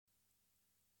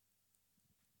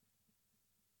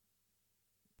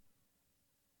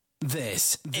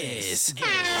This is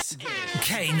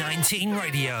K19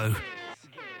 Radio.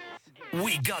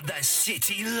 We got that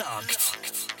city locked.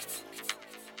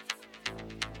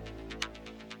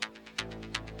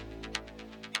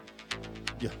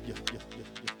 Yeah.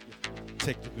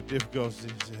 Technical difficulties,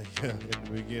 in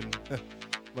the beginning.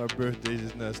 My birthday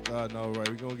is not starting all right.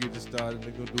 We're going to get it started and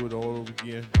we're going to do it all over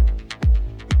again.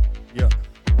 Yeah.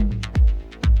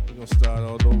 We're going to start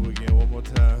all over again one more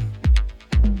time.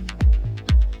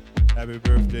 Happy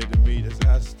birthday to me. That's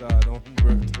how I start on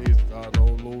birthday. Start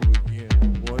all over again.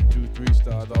 1, 2, 3,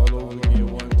 start all over again.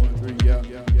 1, 2, 3, yeah.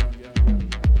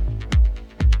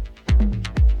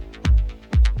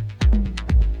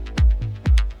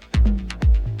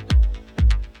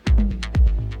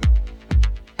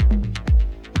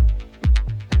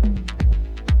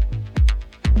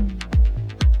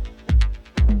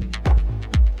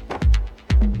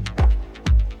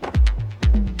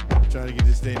 Trying to get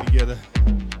this thing together.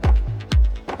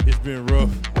 It's been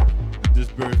rough, this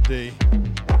birthday.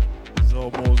 It's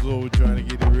almost over, trying to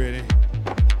get it ready.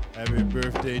 Happy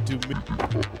birthday to me.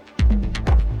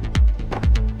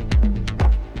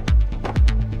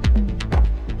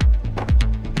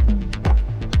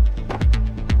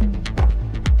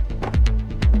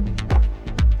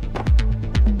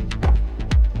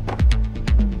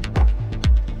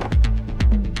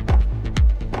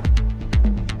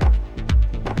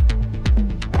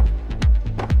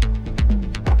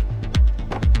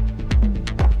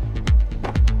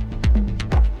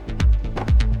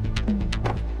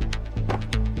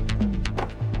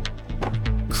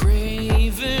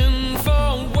 Craving for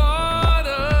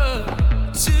water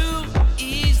to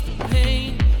ease the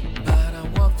pain, but I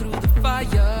walk through the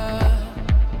fire.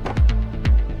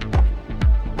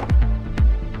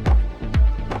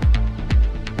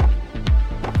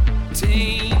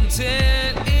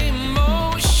 Tainted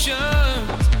emotions,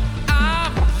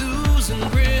 I'm losing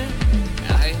grip.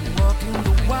 I am walking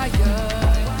the wire.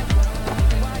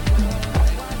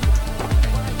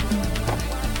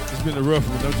 It's been a rough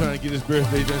one. I'm trying to get this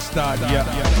birthday done started. Yeah.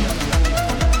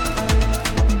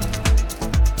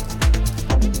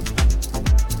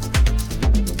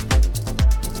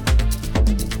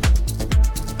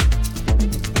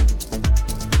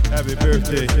 Happy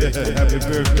birthday. Happy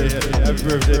birthday. Happy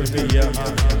birthday to me. Yeah.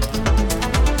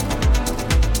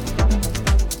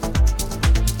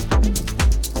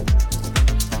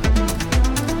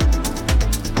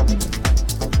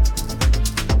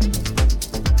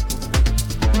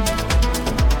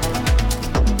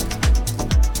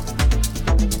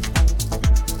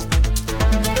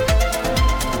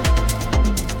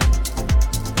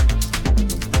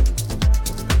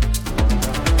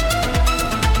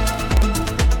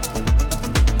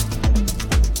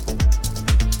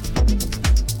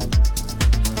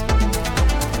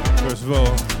 First of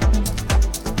all,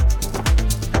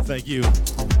 thank you,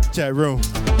 chat room.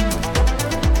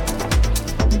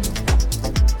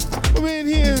 Come in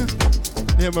here.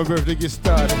 Yeah, my birthday gets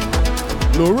started.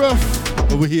 A little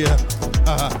rough over here.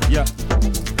 Yeah.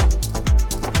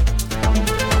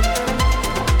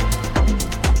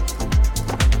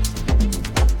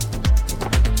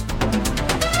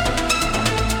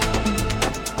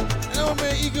 Oh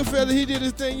man, Eagle Feather, he did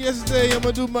his thing yesterday. I'm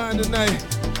gonna do mine tonight.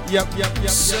 Yep.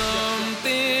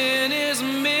 Something is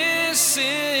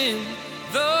missing.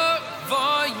 The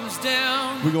volume's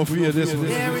down. We're gonna feel this one.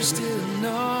 There is still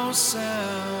no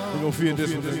sound. We're gonna feel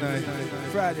this one tonight.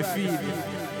 Friday feed.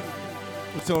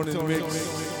 What's on in the mix?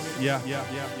 Yeah.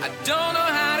 I don't know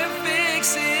how to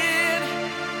fix it.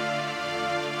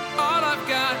 All I've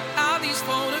got are these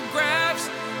photographs,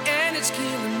 and it's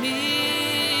killing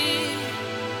me.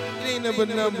 It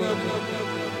ain't number.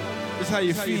 It's how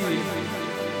you feel.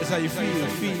 It's how you feel.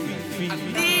 I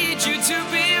need you to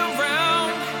be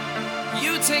around.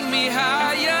 You take me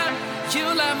higher. You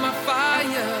light my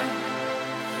fire.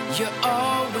 You're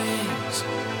always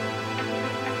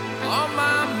on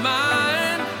my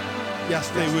mind. Yeah,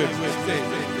 stay with me. Stay.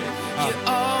 You're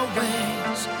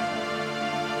always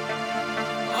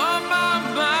on my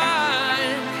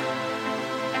mind.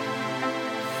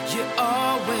 You're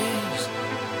always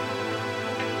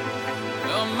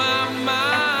on my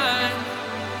mind.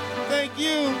 Thank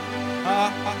you.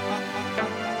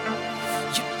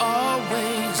 You're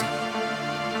always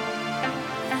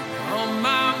on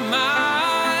my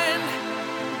mind.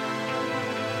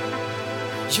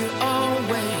 You're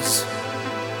always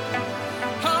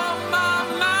on my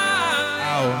mind.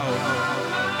 Ow.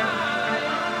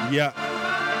 Yeah.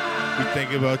 We think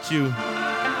about you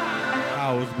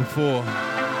hours before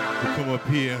we come up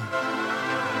here.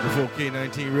 before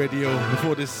K19 Radio,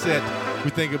 before this set,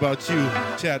 we think about you.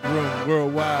 Chat room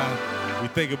worldwide, we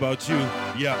think about you.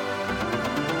 Yeah.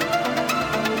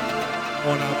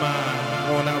 On our mind,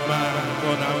 on our mind,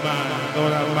 on our mind,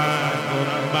 on our mind, on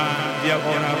our mind. Yeah,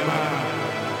 on our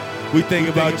mind. We think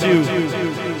about you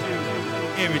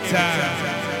every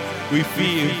time we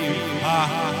feel.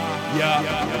 Yeah.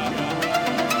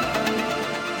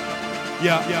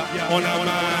 Yeah, on our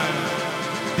mind.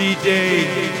 DJ,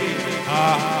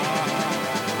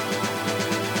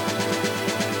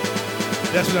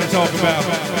 that's what I'm talking about.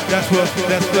 That's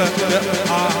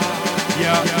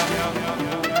yeah.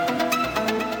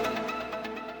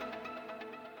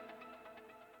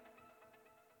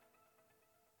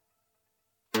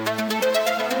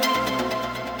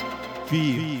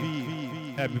 Feel.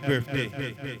 Happy birthday.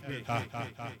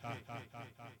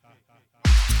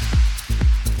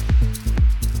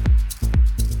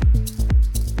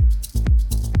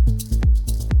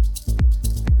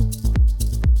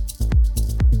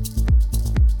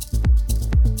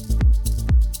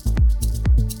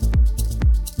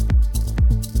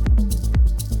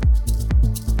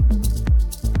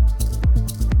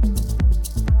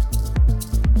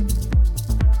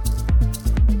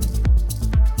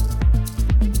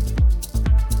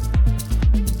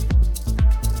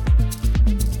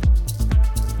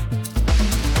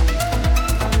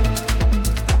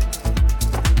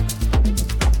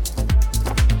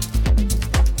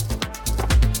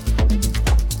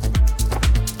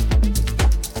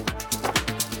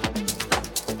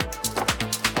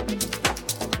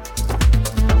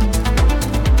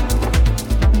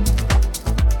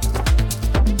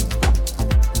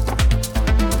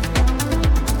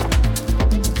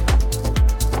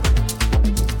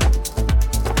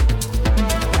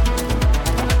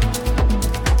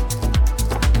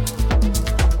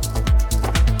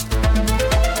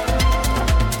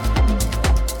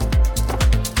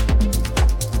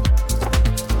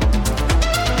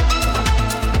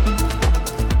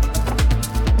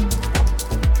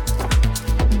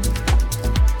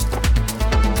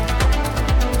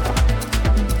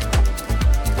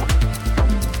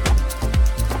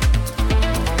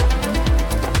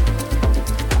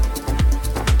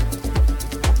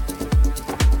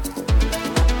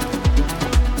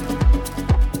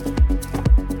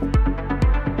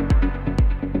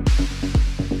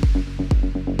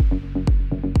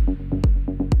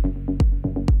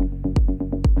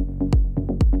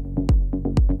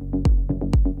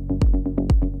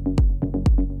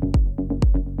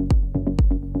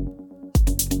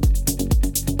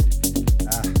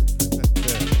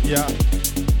 Yeah.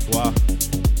 Wow.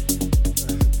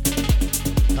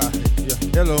 Yeah.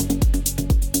 Hello.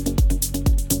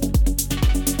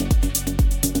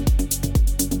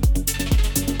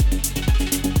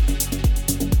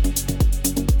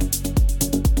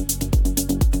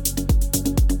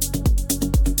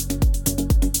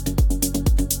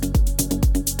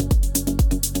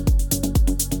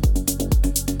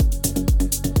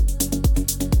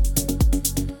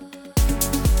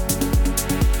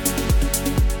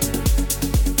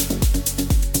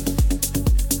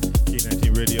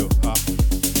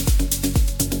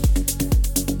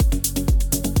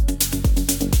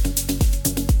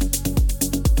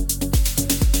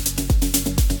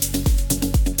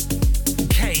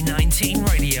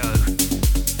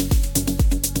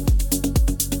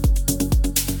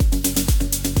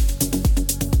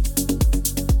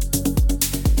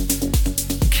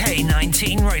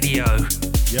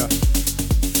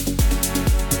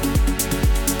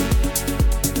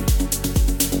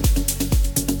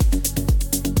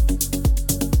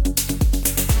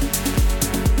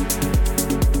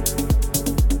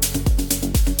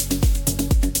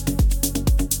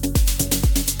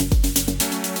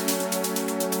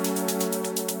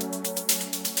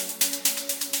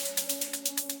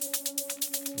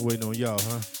 Waiting on y'all,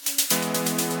 huh?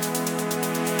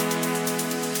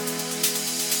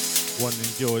 Want to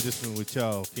enjoy this one with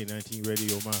y'all. K19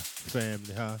 Radio, my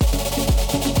family, huh?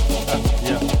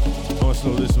 Yeah. I'm gonna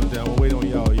slow this one down. I'm waiting on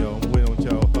y'all, yo. I'm waiting on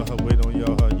y'all. Wait on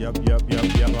y'all. Yup.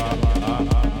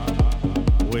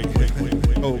 Wait.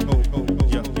 Oh.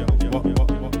 Yup.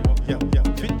 Yeah.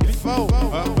 54.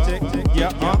 Check.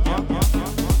 Yeah.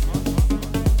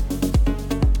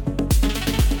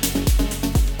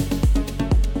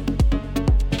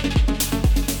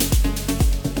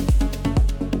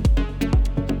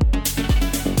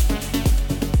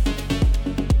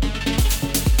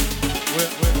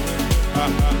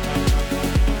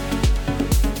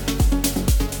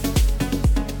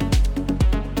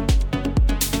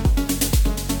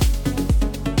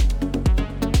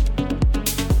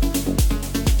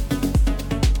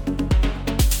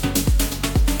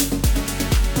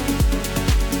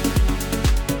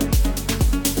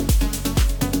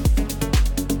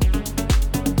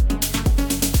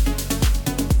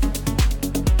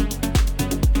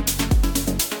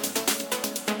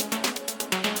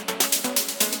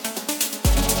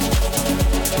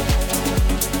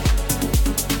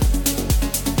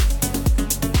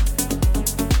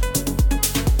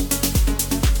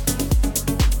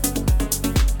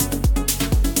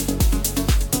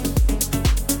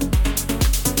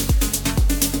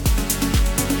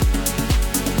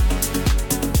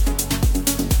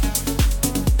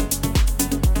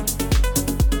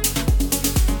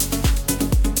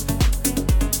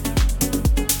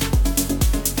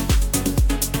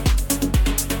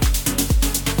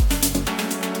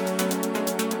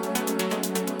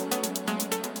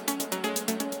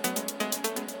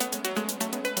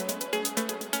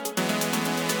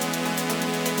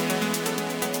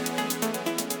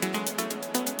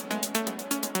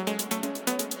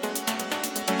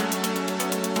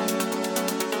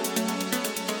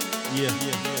 Yeah.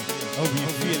 Hope you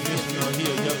feel this one out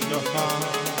here.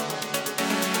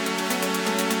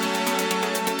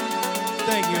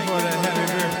 Thank you for that happy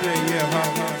birthday. Yeah,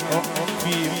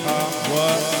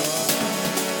 what?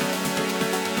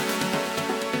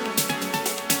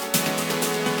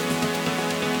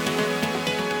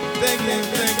 Thank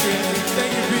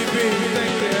you, PP.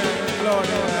 Thank you, Lord.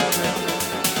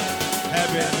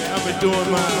 Happy. I've been doing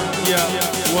mine. Yeah,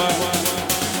 what?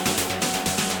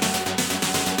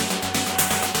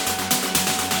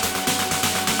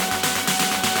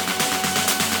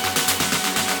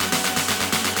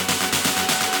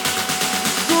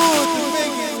 Good to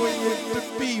make it when you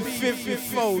be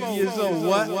 54 years old.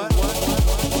 What?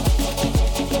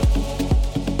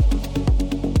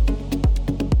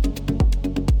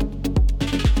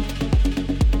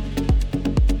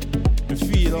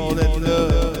 All that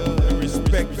love and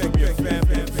respect from your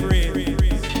family and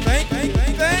friends. Thank you.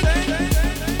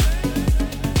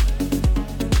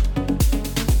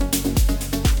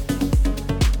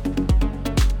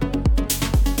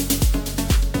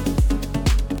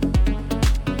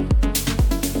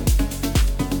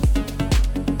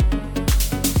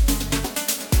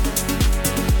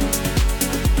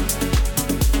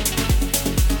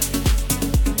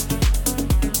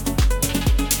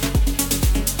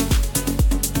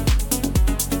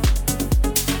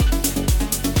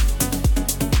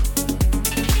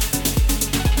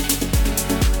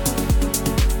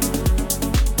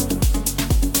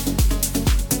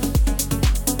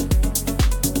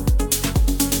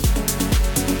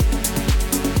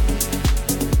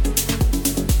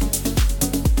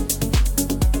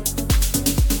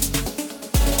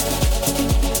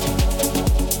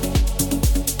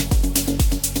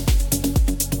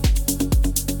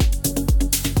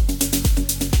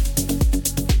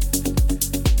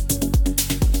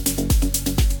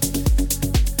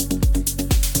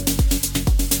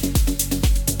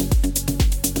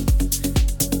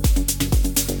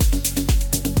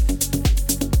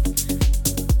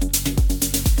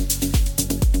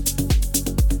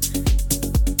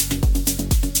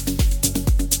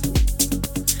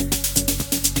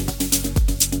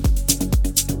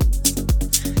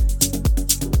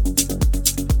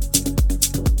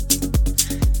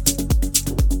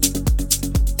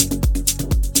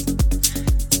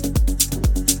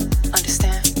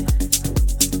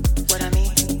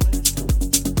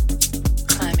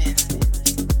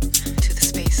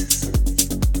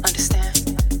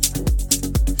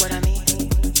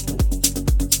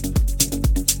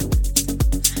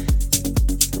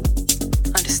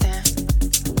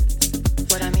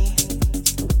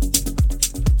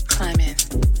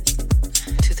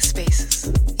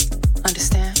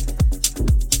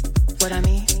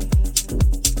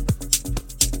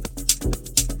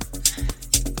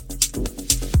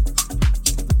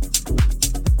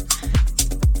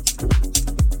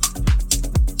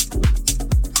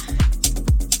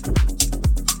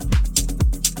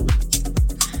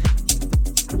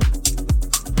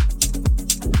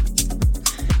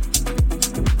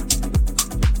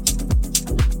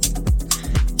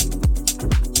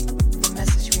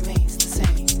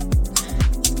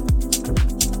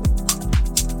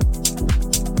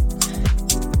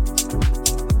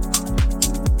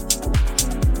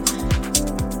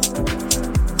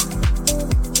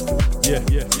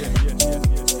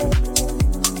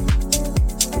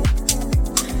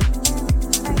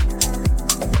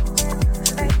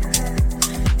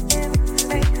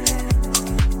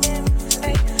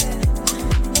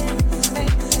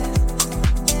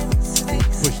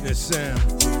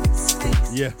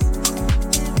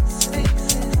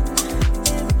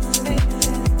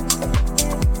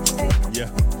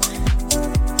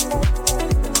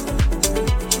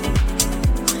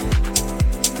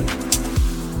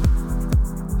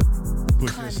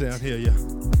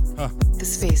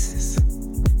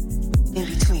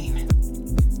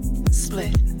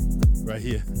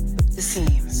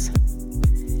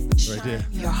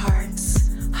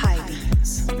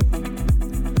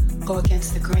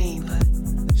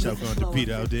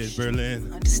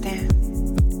 Berlin. Understand?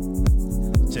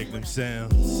 Check them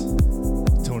sounds.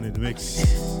 Tony the Mix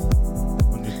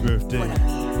on his birthday.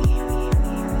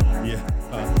 Yeah.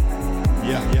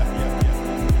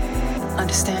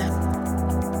 Understand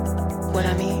what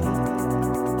I mean?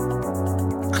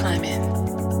 Climb in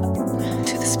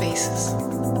to the spaces.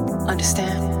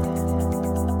 Understand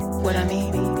what I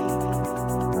mean?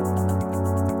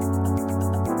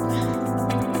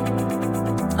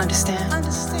 Understand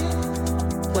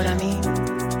what I mean?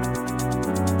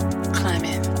 Climb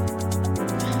in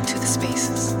to the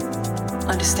spaces.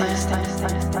 Understand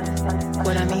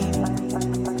what I mean?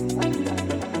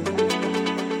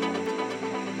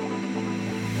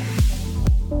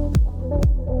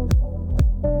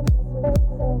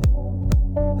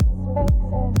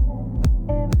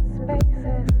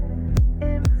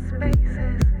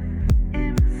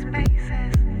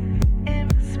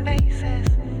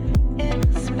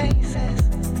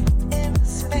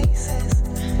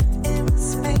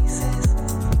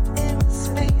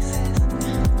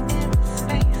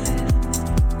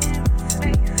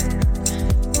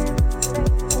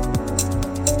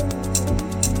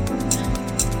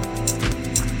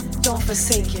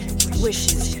 Forsake your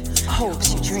wishes, your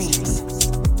hopes, your dreams.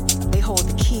 They hold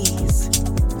the keys,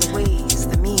 the ways,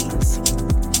 the means.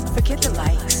 Forget the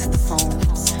likes, the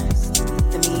phones,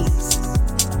 the memes.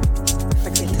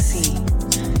 Forget the scene.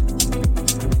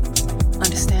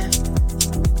 Understand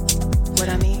what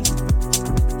I mean?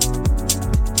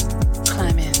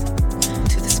 Climb in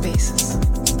to the spaces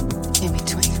in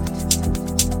between.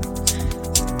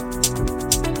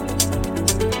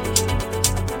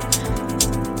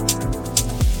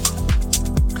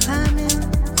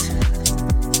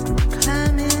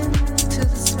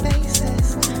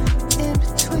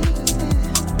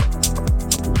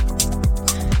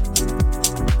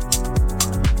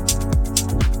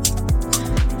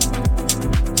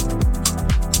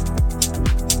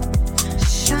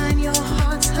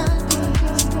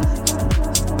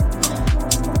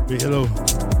 Hello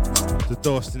to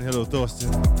Thorsten. Hello,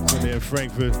 Thorsten. From there in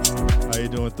Frankfurt. How you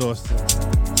doing, Thorsten?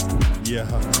 Yeah.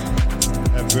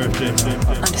 Happy birthday.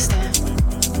 Understand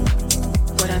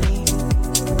what I mean?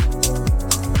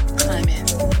 Climb in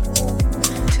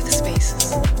to the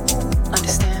spaces.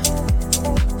 Understand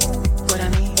what I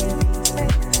mean?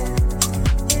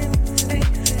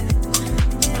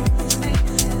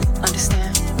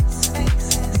 Understand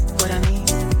what I mean?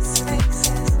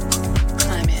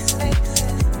 Climb in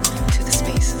to the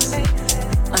spaces.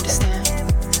 Understand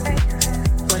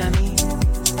what I mean?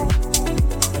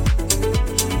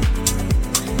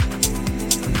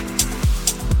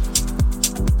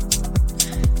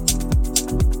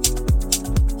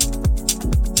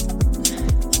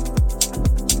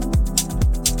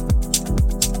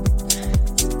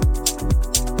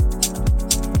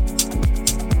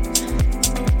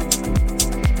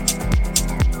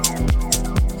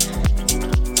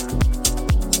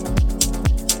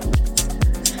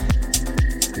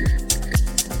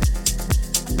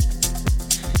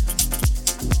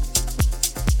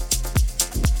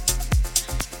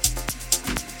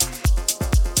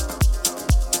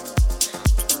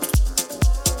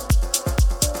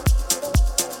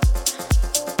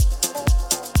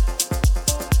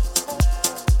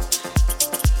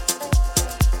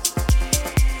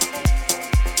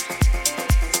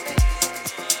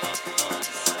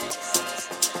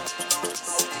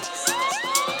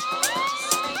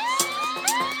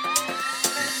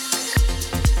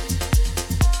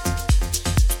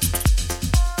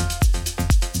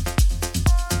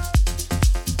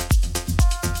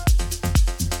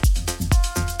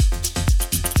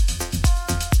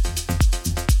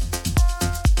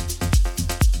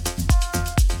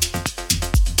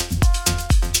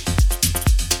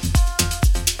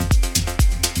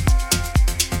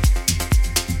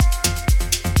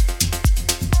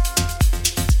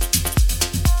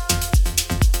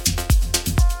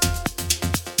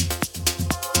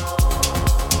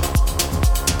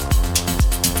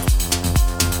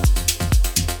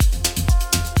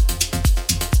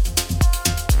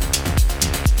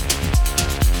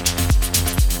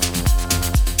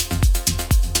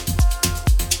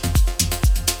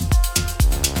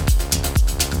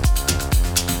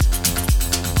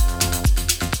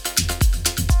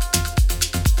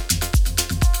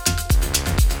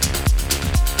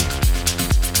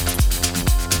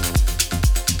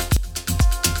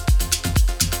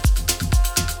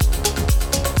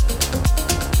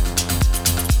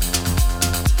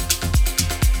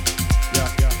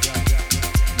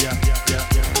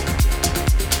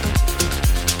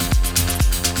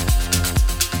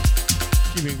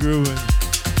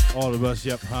 All of us,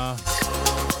 yep, huh?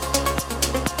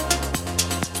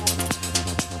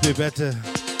 Be better.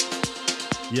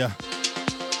 Yeah.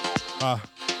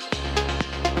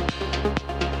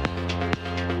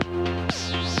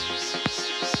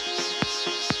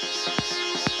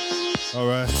 All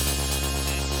right.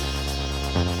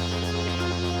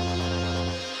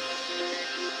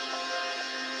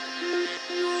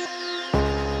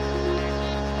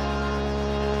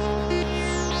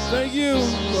 Thank you.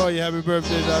 Oh, you happy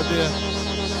birthdays out there.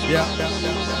 Yeah.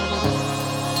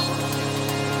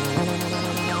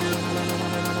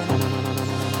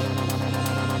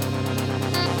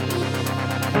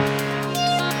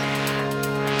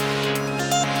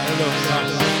 Hello.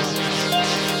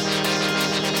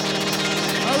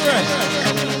 All right.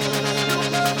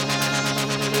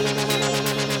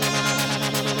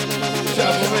 Shout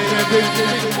out to my man,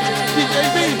 DJ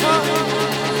B, huh?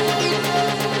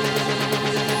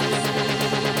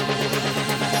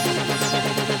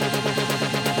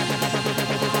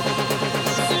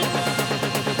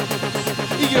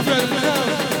 Your friend in the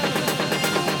house.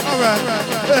 All right.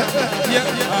 Yeah.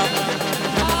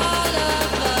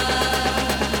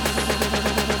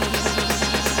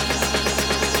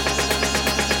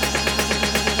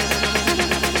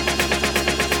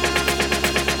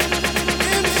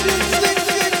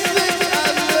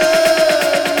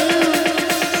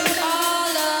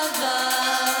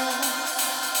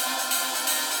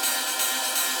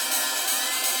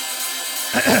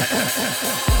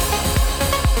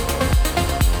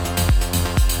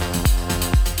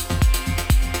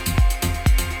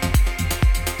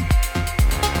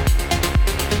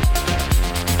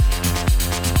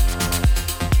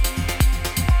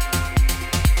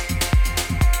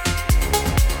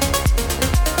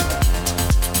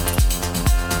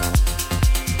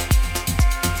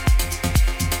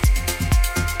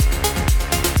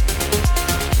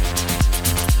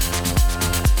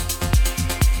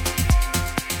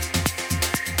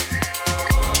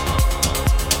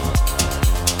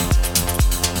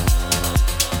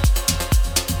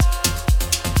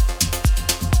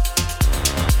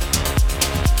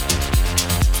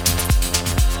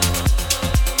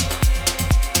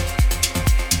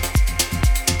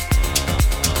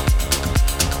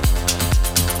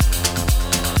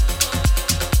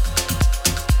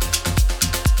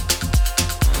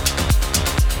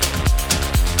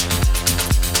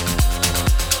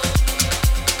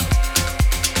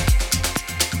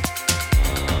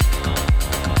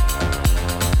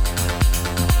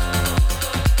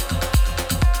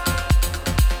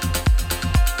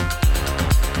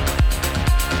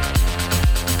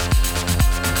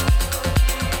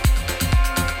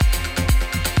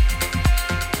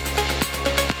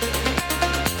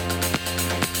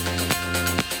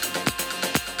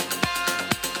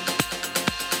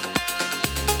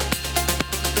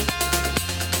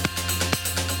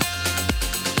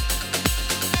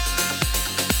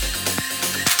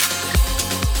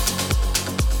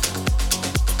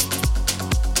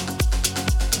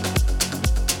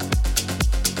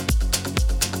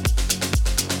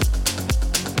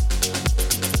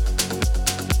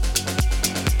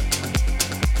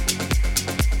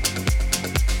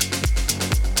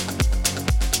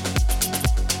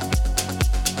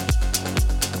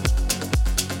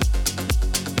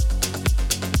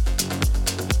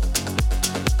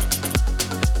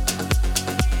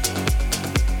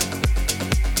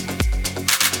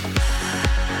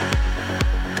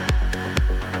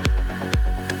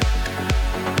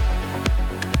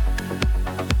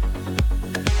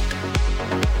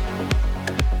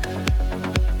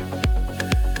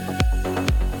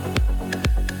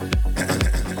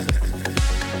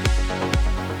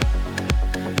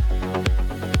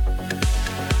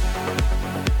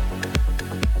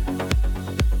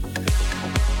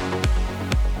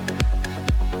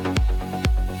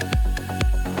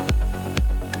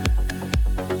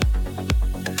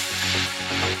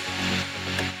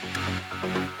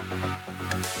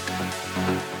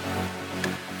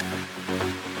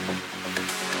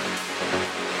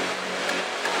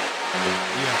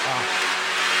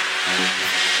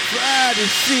 Friday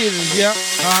season, yeah.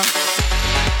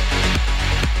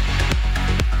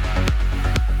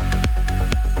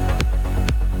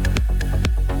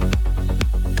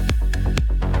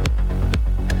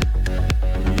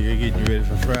 Yeah, getting ready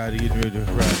for Friday, getting ready for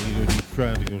Friday. You know,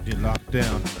 Friday gonna get locked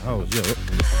down in the house, yo.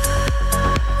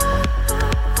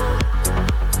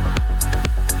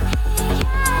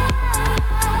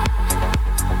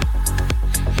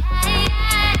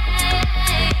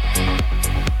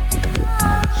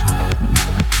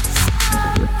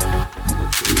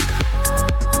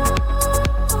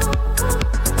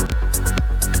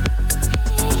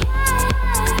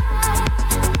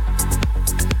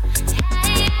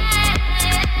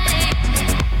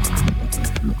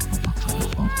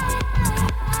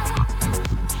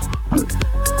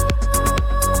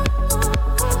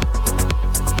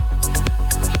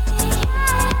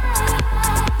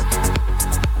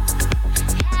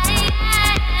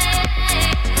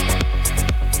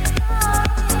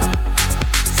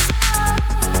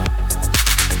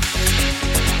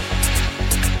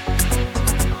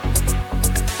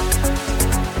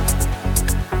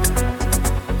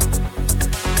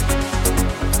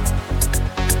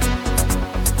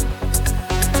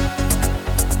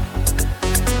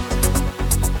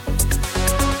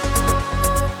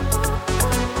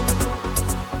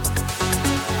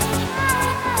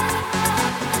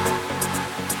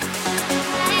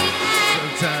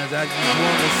 I just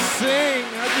wanna sing.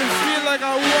 I just feel like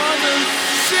I wanna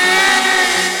sing.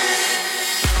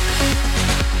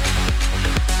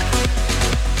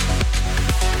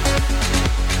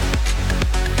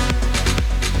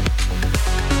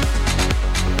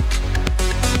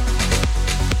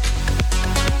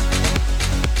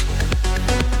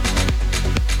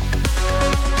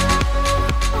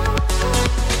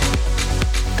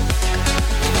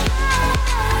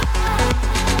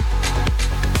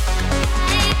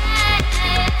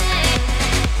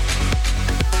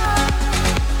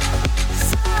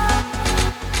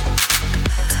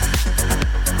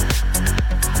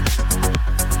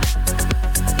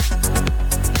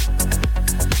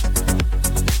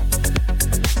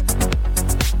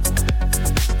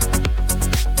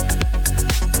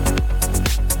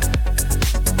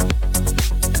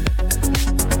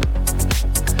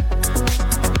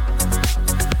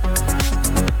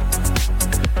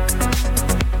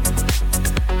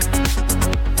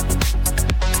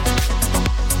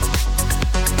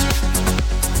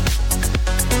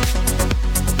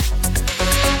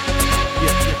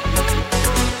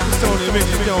 the mix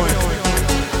is going.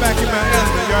 Back in my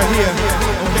element, y'all here.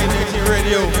 K19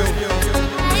 Radio.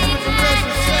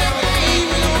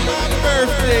 Even on my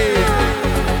birthday.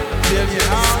 Tell you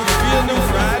how I'm feeling them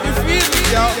Friday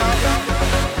feelings, y'all.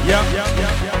 Yep.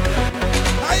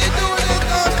 How you doing this,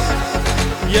 Austin?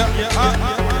 Yep.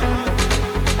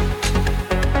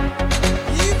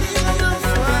 Even on them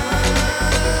Friday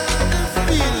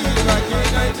feelings, like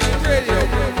K19 Radio.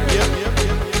 Yep.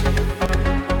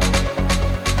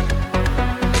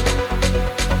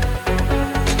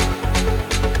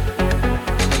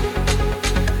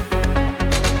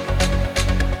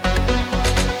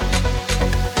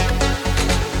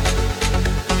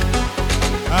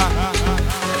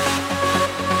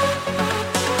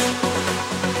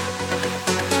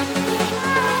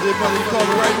 Mother, you called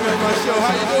me right here on my show.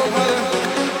 How you doing, mother?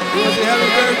 You want to say happy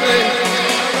birthday?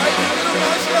 All right, you get on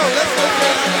my show. Let's go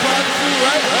get it. Part two,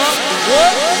 right?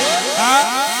 What?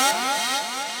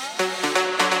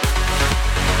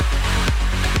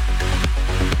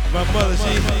 My mother,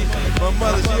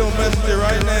 she on Messenger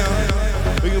right now.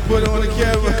 We can put her on the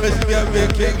camera. She got me a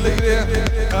cake. Look at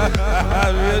that.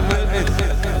 Real nice.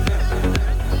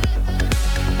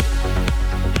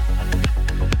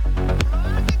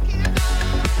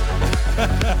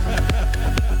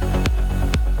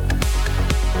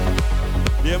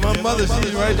 Yeah, my mother,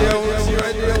 she's right there. She's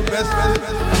right there. Best.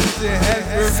 She said happy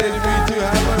birthday to me too.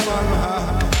 Hi, my mama.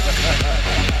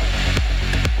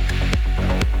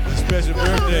 A special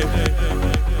birthday.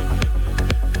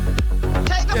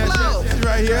 Take a blow. She's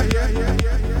right here.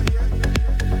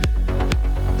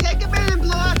 Take a minute and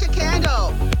blow out the candle.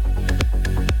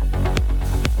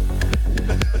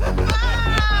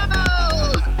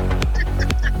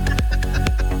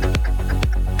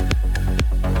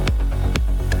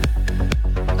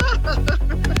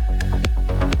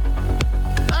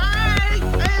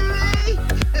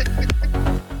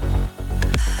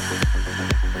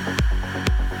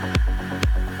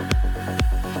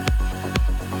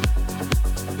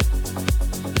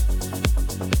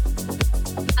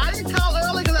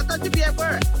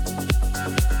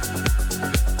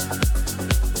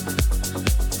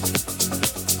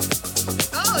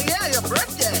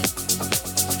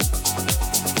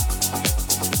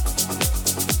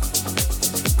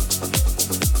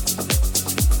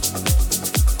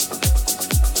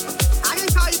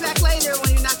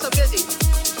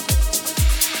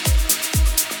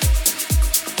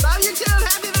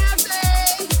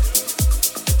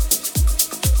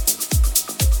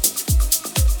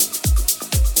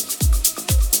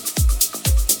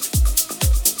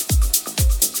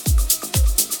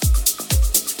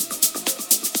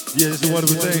 Yeah, it's a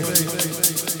wonderful thing.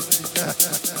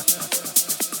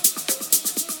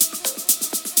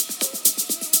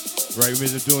 Right, we're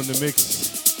just doing the mix.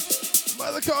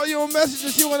 Mother call you on Messenger.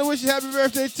 She want to wish you happy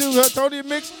birthday too. Her Tony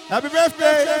Mix. Happy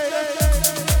birthday!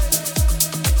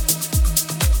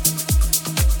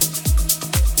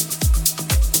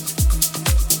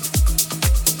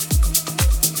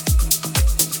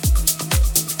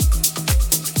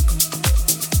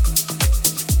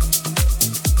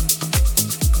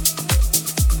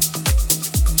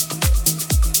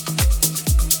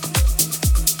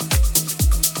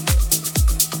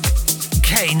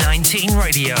 K19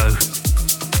 Radio.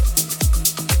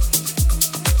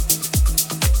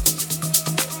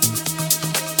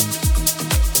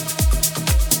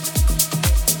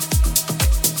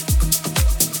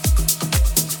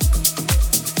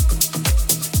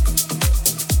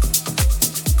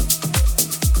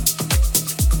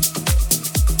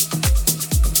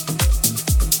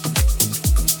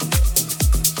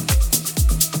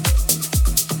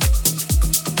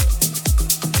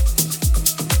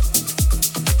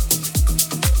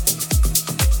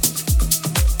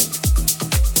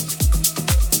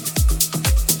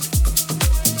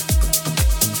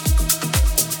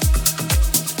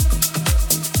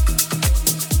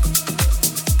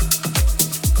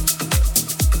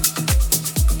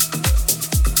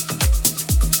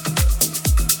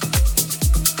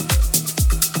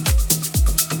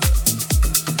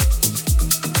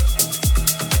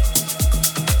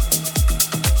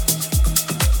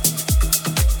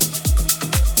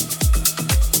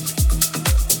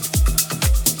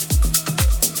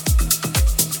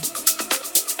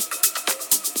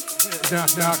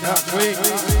 Wait.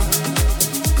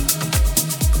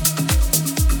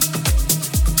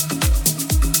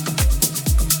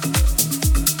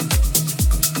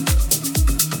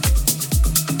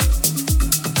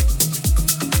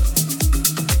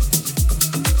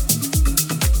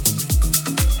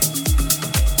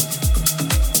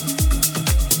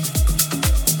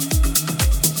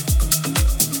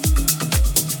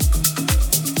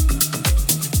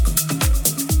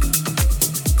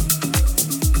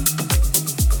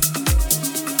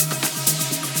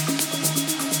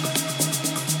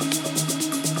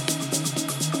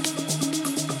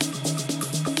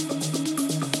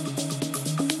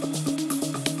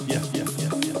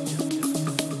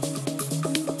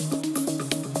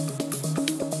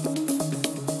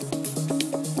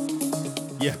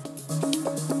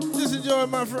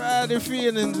 enjoying my Friday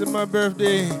feelings and my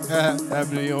birthday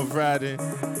happening on Friday.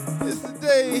 It's the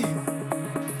day.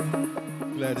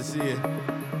 Glad to see it.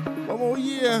 One more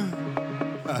year.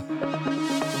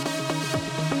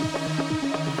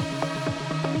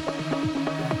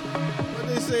 What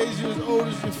they say is you're as old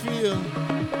as you feel.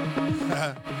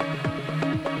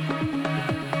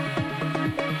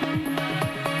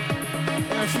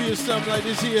 I feel something like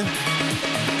this here.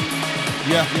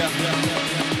 Yeah.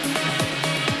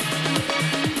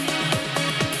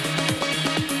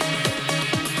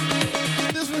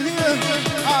 This one here,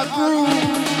 I grew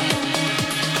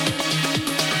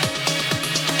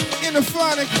in the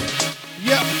phonic.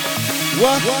 Yep.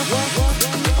 What?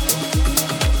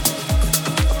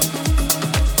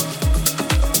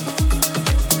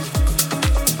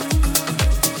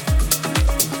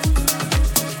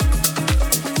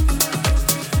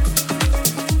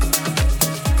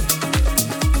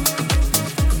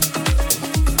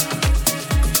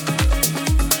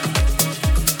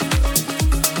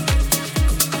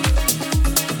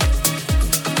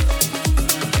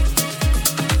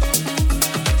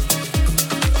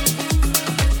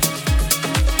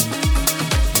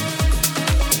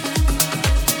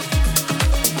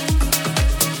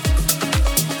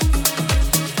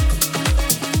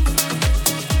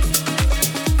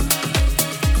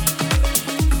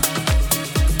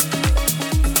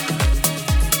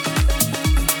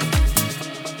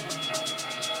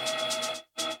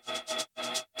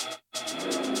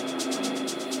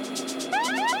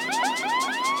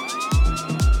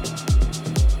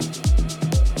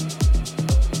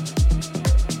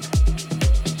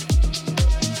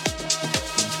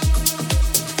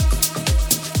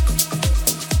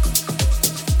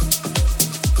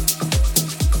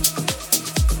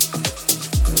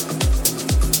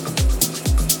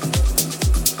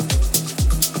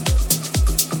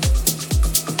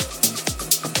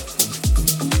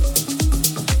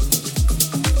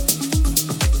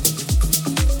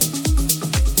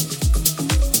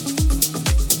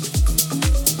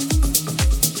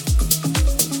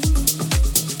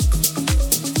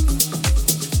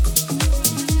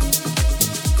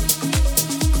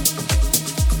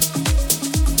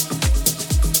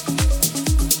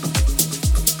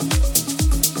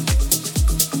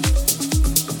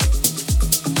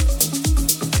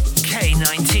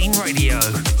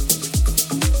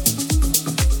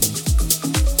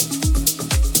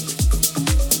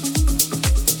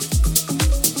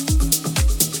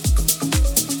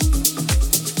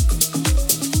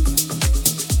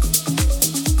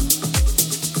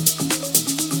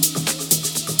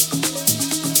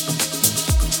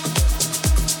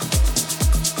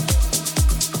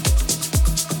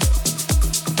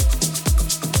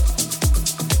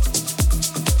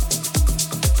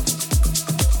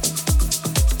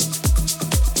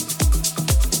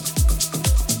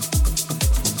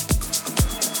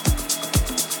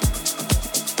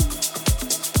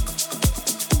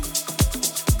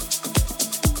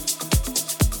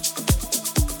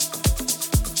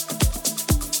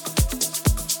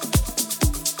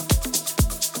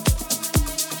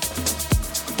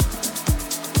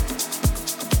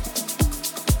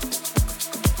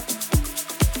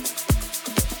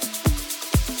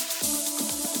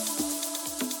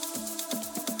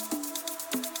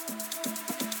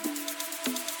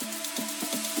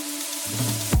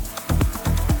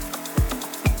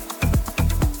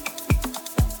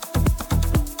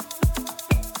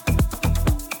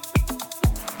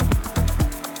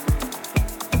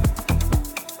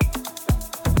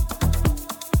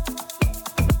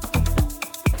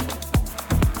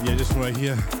 Right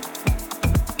here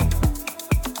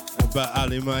about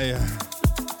Ali Maya.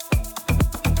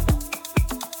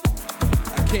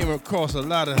 I came across a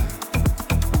lot of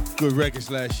good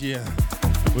records last year,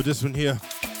 but this one here,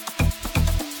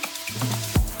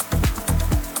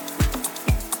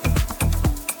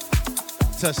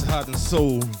 touched the heart and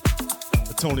soul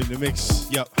of Tony the Mix.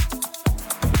 Yup.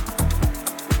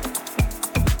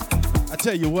 I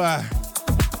tell you why.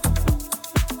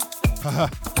 Haha.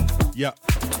 Yup.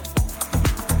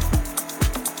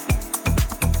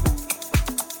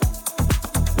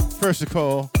 First of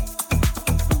call,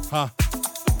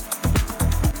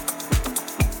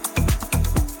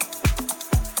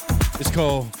 it's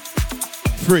called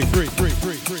Free. I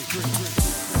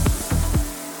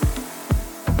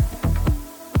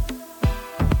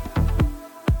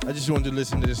just wanted to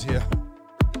listen to this here.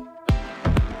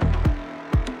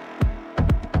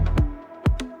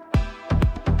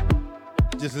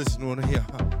 Just listen on here,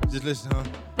 huh? Just listen, huh?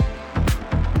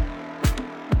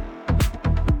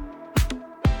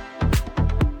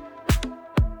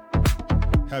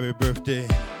 Happy birthday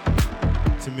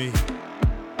to me.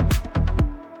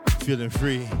 Feeling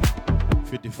free.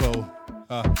 54.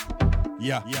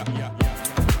 Yeah.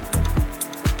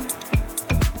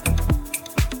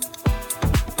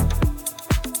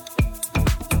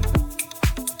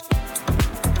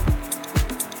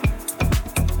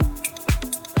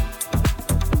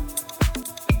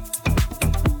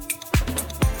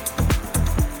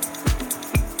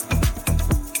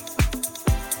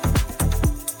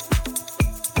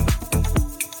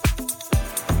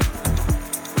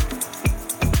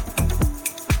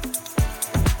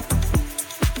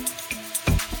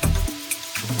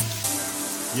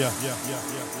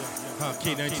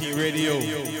 K19 Radio.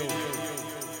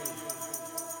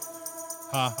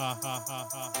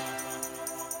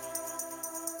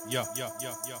 Yeah.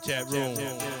 Chat room.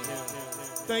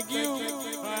 Thank you.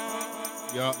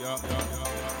 Yeah.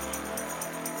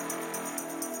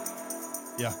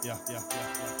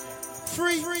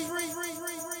 Free.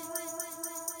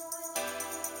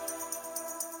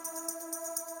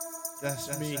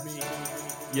 That's me.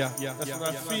 Yeah. That's what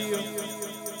I feel.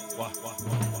 Wow.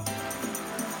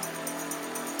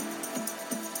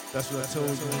 That's what I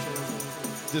told you.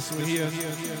 This one here,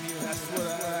 that's what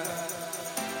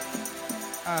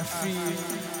I feel.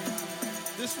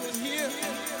 This one here,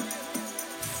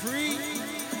 free.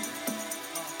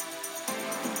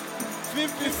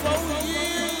 54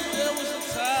 years, there was some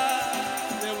time.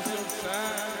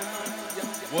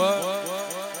 What?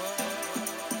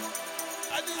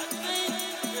 I didn't think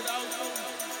that I was going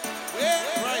to,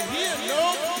 right here, no,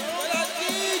 but I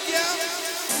did, yeah.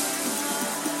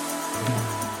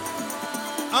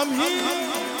 I'm here,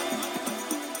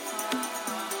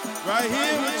 right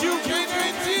here with you,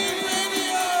 K19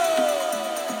 Radio.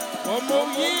 One more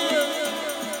year,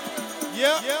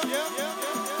 yeah.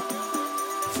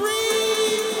 Free.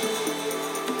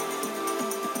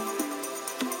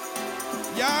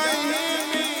 Y'all ain't hear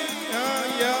me,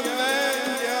 yeah, man,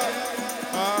 yeah.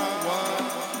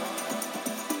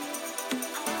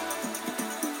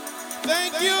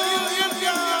 Thank you, yeah,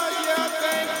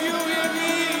 thank you,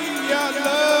 yeah,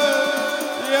 love.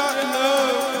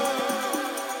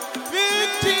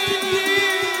 15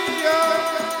 years, yeah,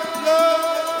 love,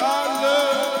 I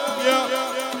love, yeah.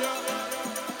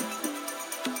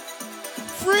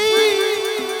 Free.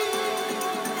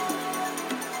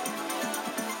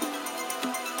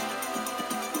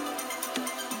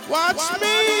 Watch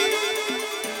me.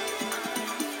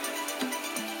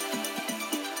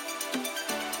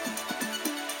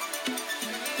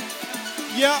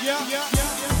 Yeah.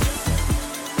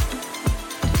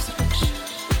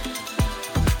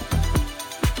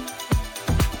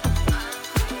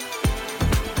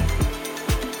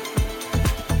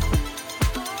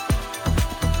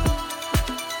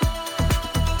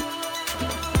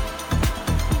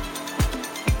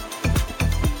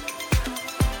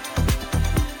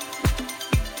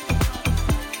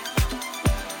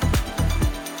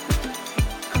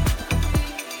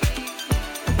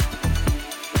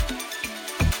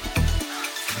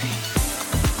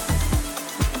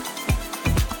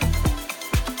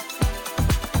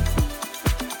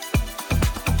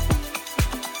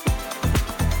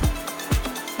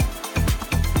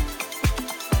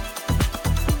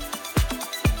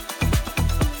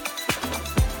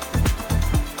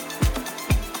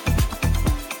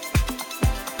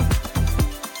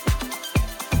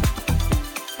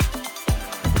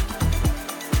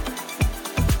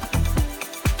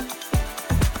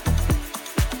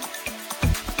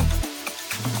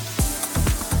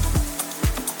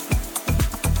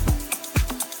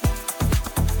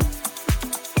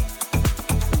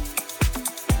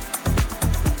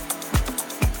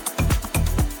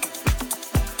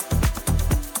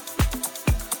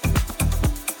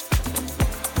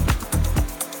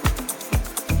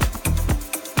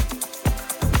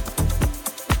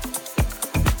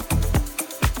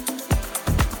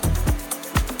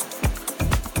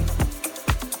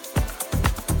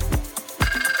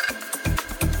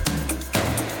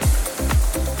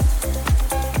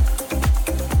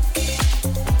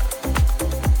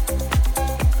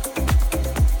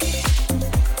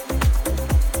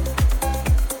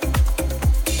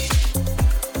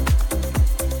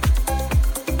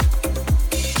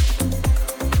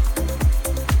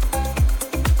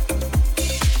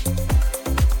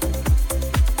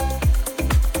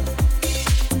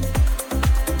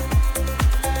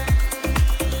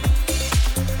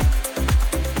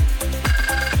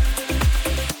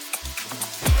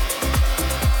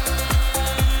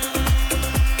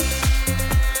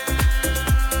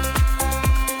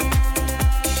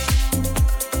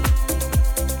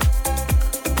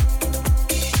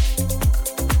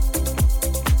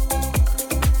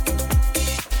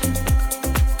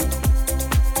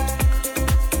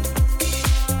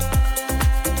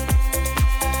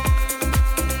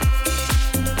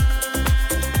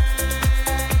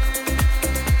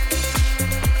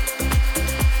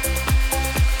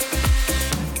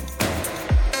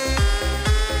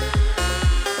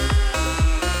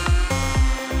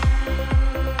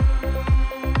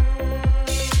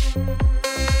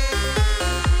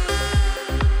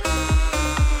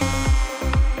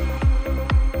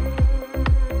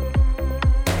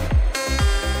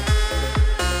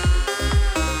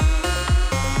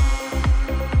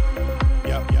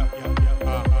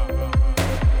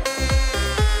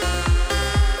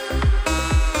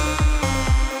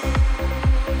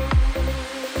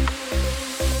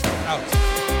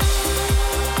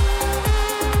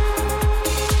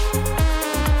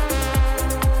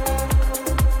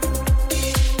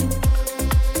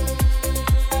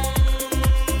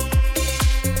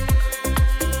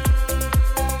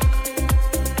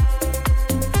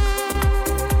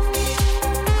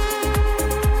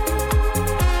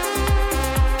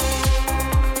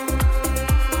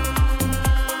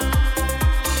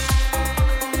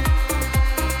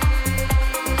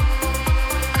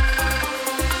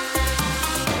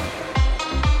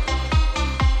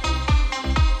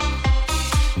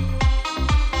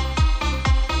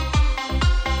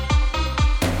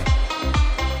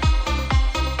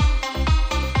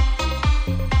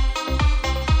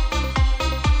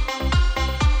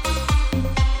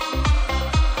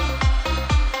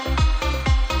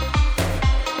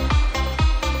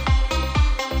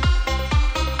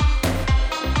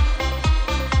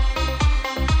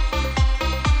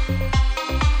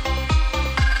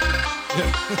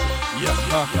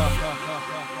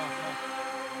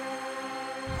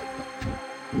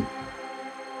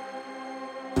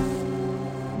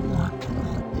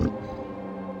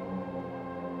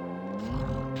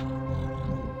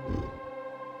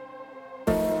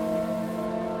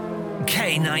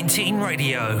 K19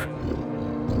 Radio.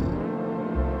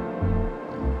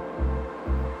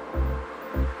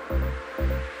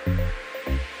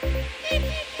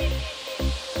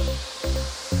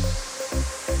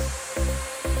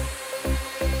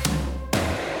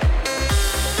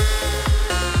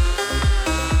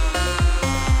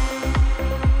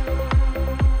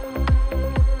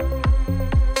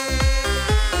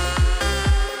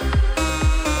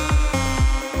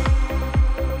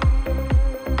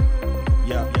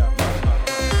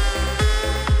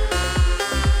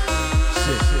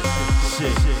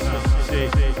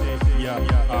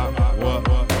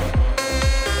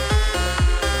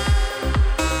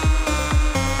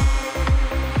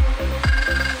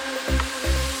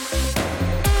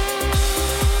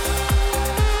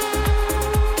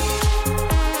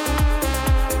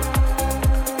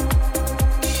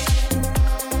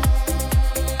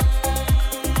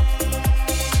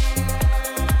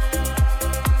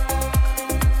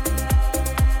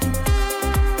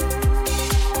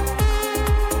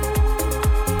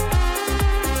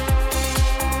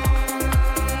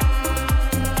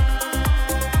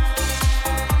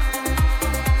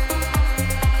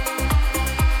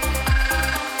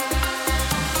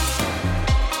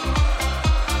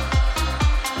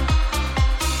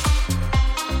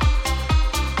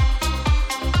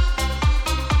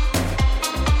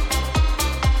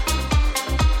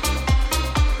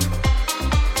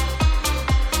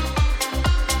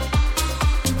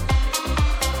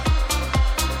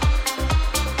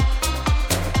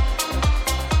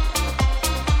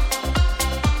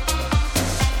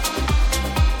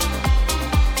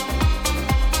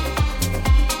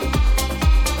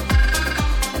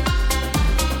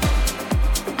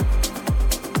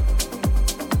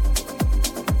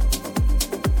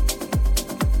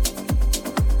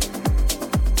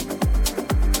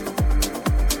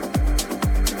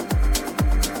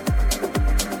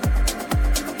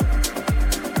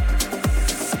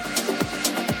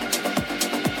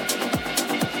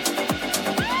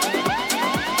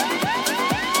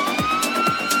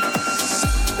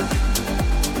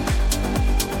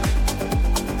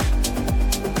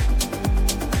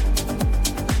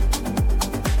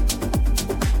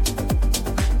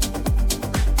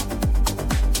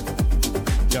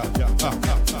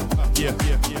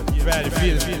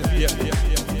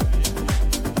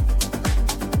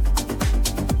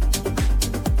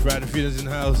 Friday Feelings in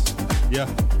the house. Yeah.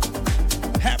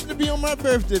 Happened to be on my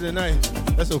birthday tonight.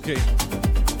 That's okay.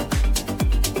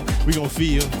 We gonna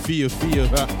feel.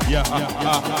 Yeah.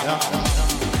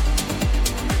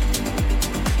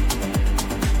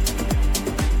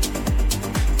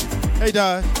 Hey,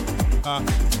 Dad.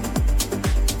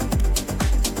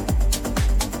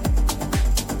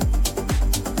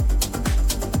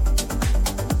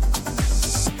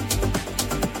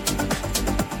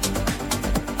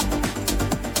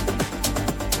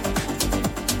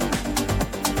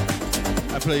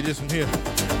 Play this one here.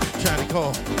 Trying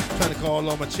to call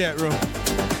all my chat room,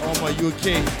 all my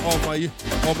UK, all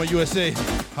my USA.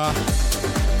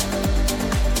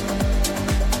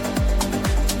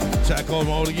 Try to call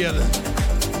them all together.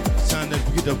 It's time to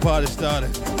get the party started.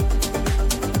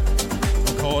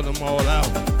 I'm calling them all out,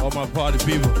 all my party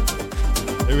people.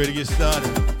 They ready to get started.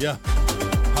 Yeah.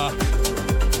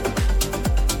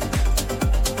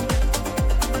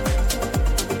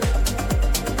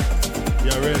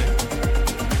 Y'all ready?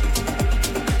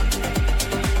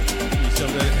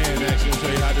 Show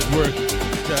you how this works.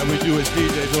 That's how we do as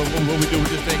DJs. What we do with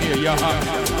this thing here. Yeah.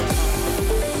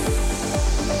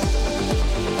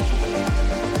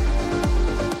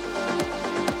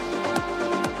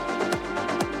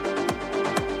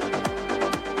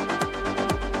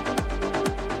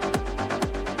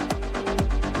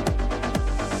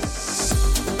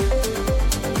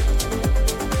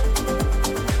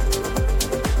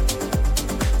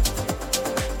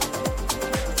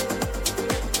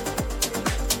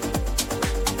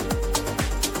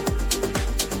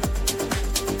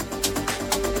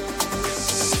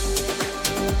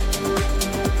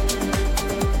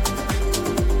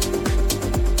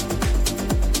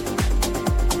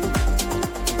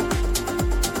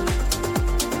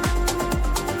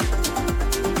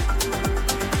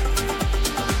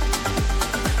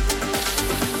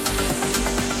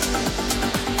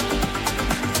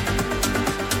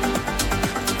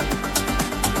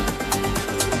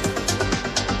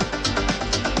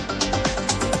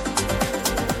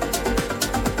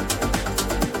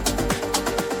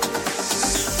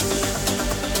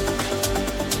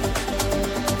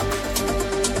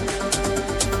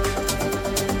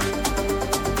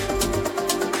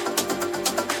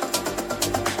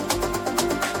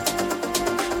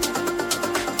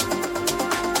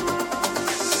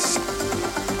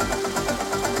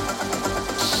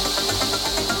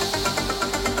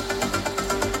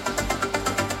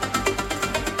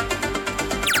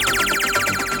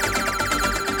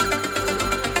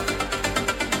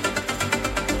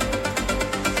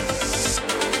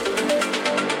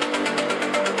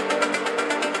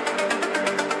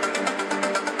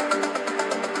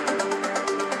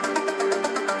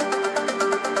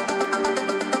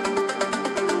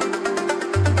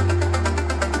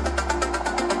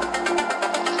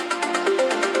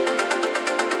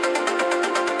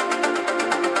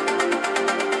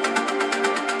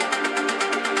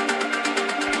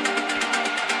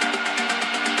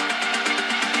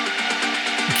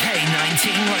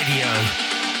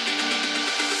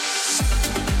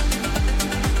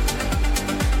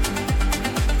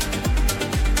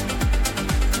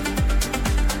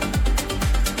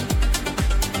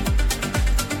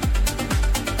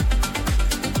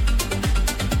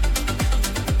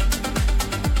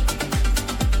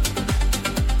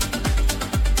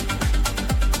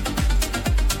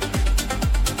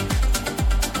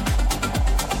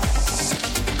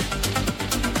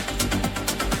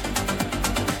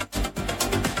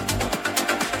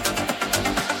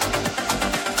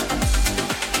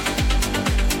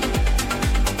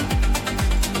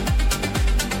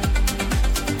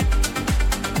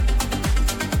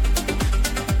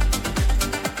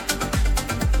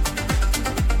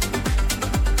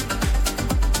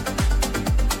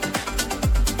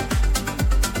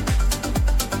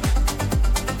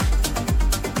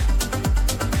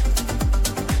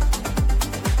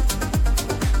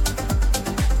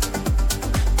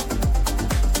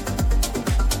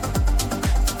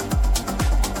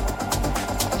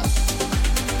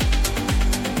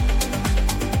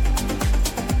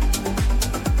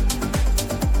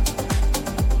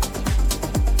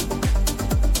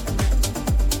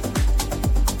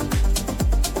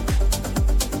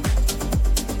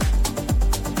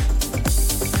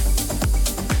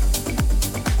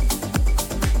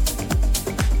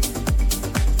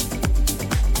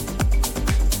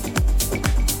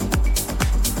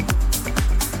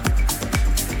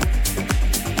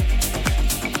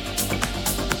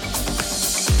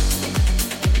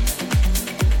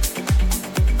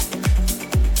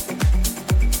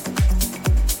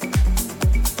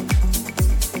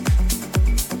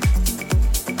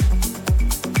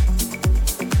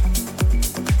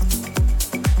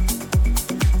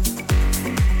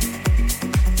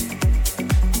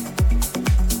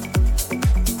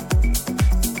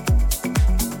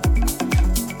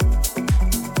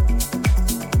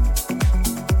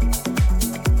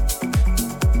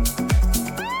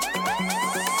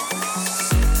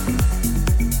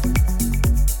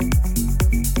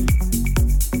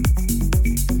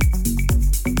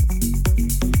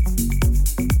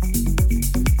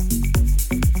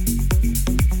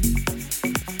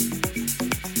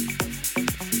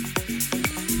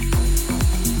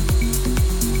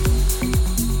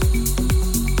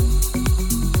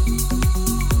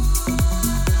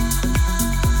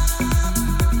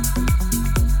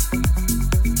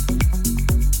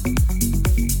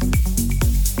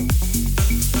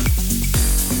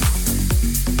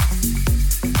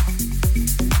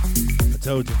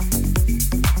 told you.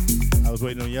 I was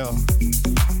waiting on y'all.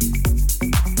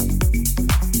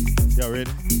 Y'all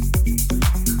ready?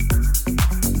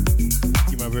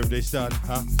 Get my birthday started,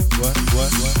 huh? What?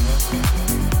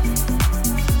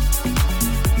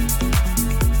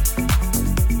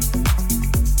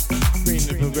 Bring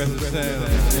the progressive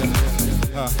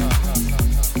sound.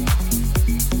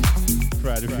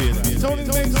 Friday feeling. Tony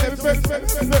makes happy birthday.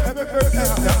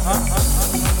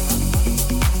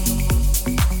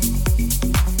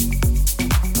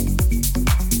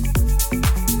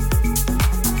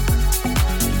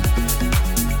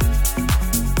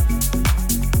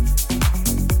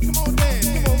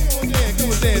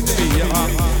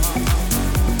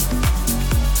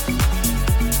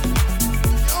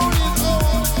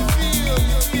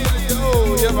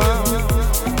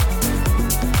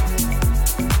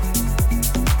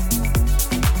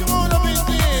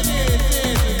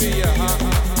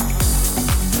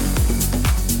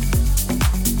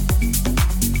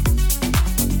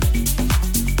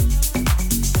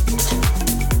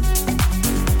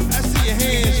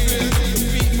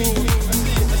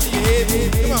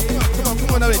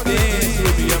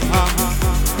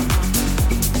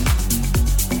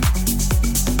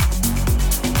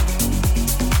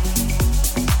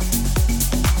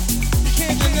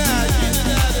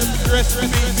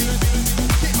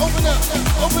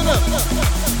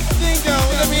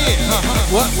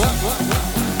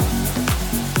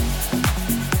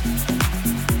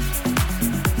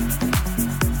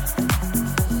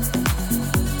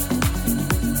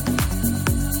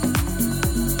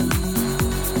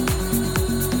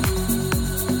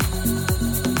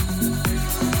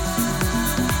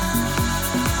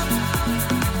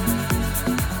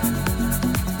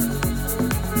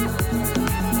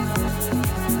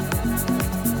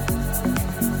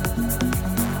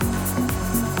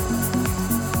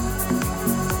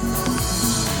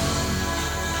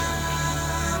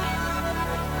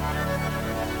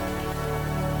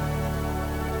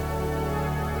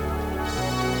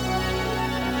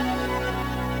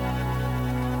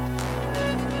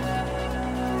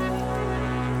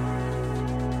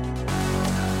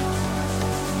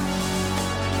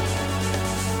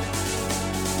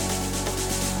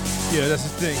 Yeah, that's the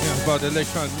thing about the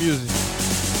electronic music.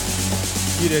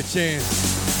 Get that chance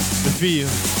to feel.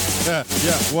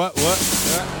 Yeah, what?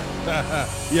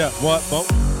 Yeah, what?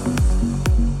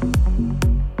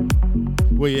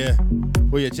 Where you at?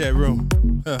 Where you at, chat room?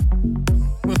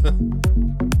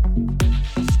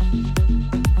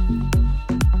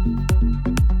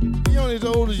 You only as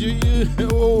old as you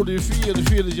old, you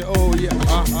feel as you're old, yeah.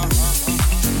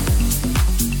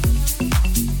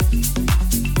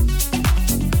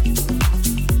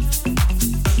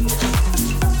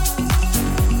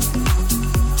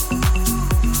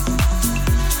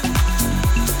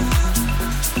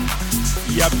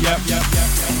 Yep.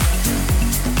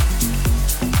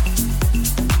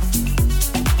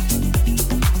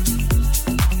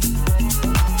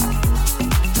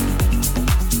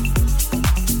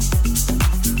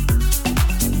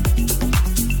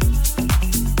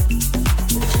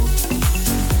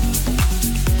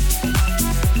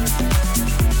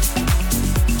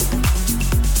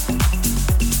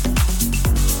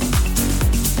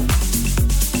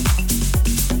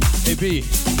 Hey B,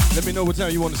 let me know what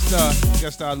time you want to start. You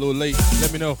gotta start a little late.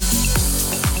 Let me know.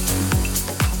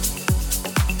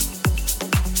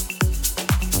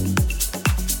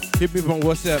 Hit me up on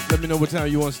WhatsApp. Let me know what time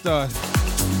you want to start.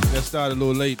 You gotta start a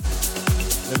little late.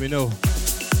 Let me know.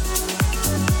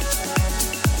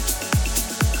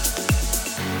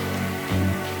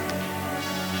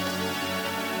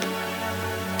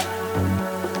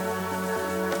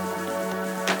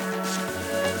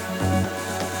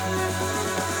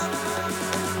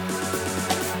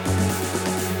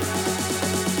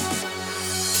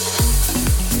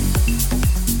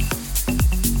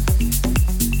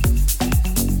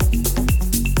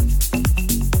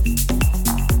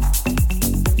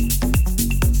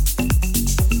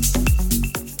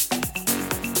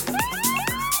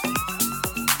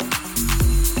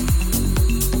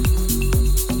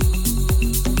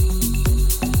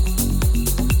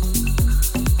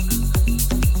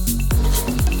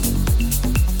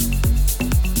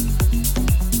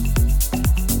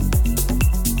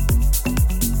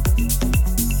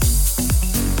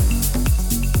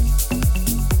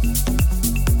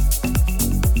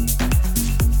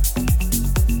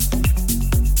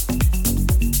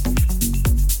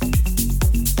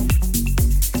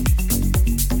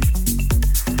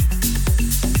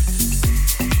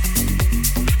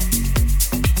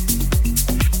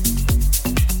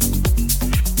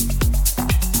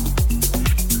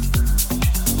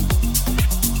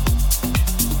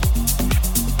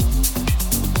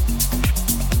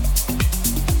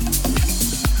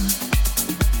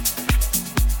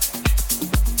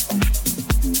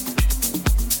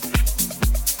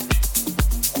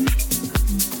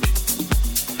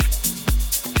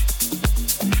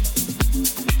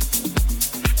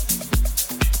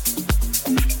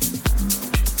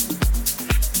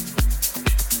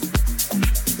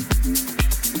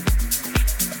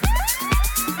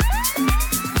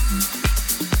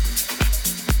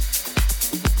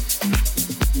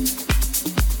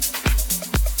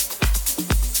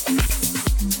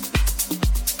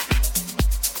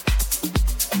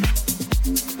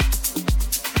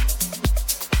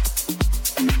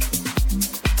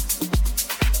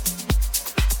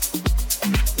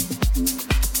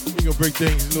 break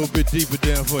things a little bit deeper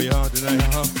down for you, huh, tonight,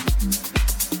 huh?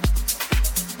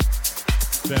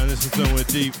 Found this one somewhere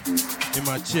deep in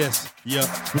my chest. Yup,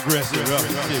 progressive,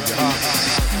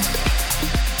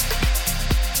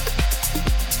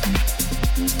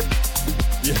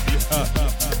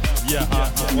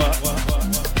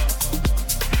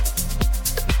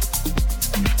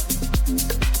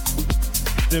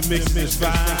 The mix is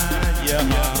fine,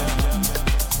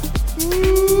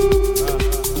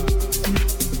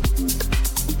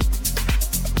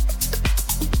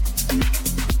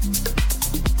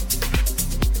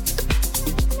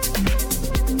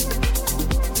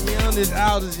 As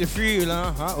out as you feel,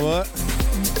 huh? What?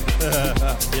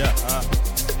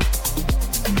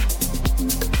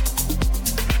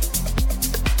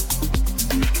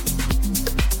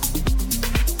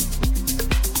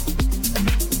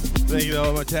 Thank you to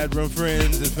all my Tap Room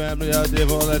friends and family out there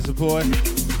for all that support.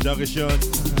 Dankeschön,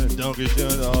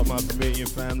 all my familiar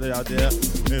family out there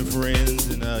and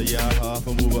friends and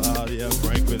from over out here,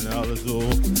 Franklin and all the zoo.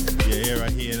 Yeah,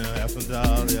 right here in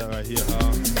Effendal, right here,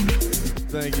 huh?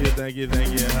 Thank you.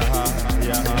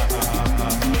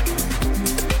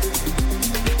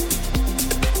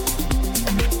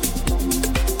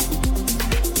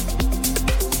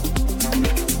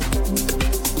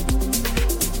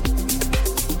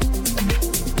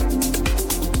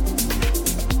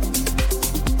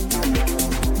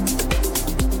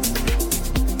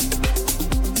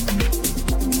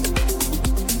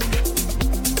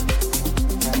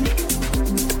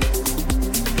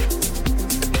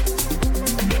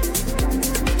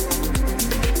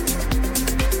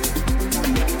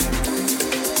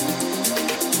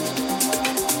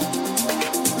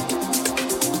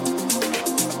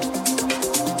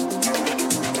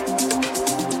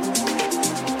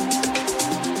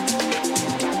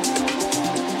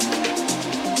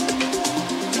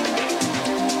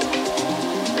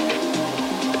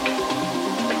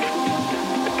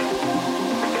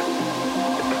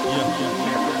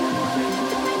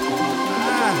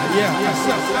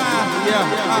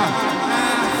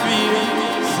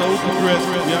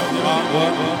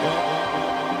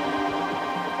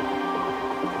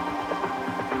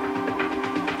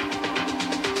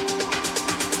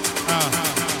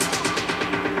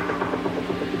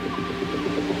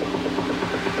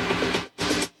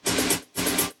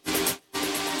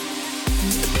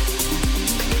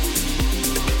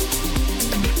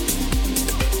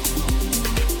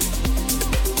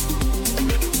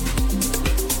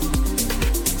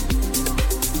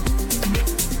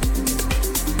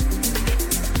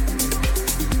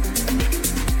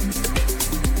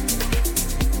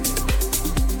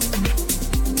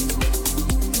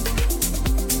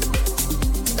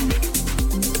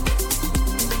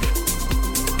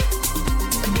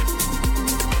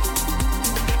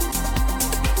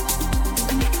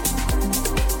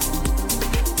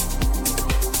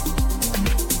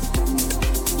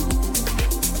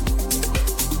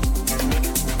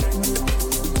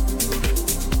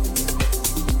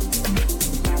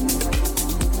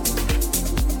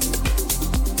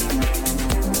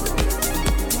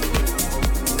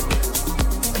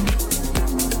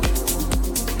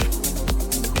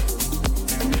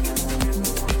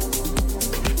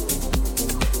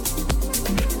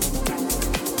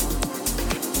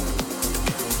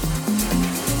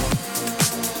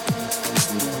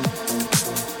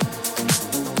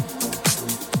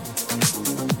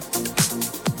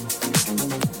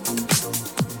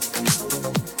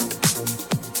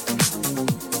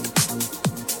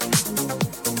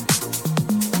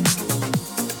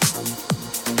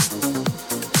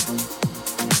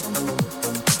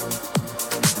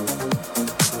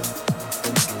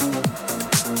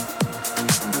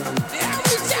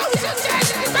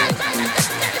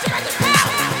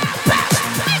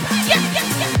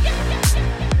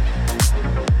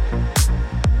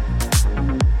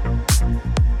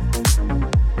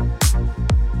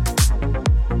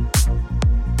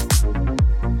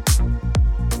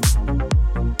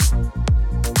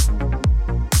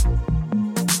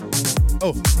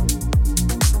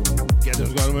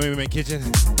 Kitchen,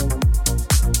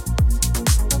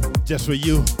 just for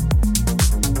you.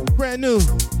 Brand new,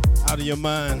 out of your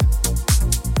mind,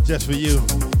 just for you.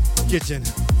 Kitchen,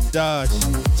 Dodge.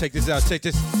 Check this out. Check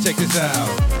this out.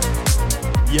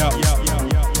 Yo.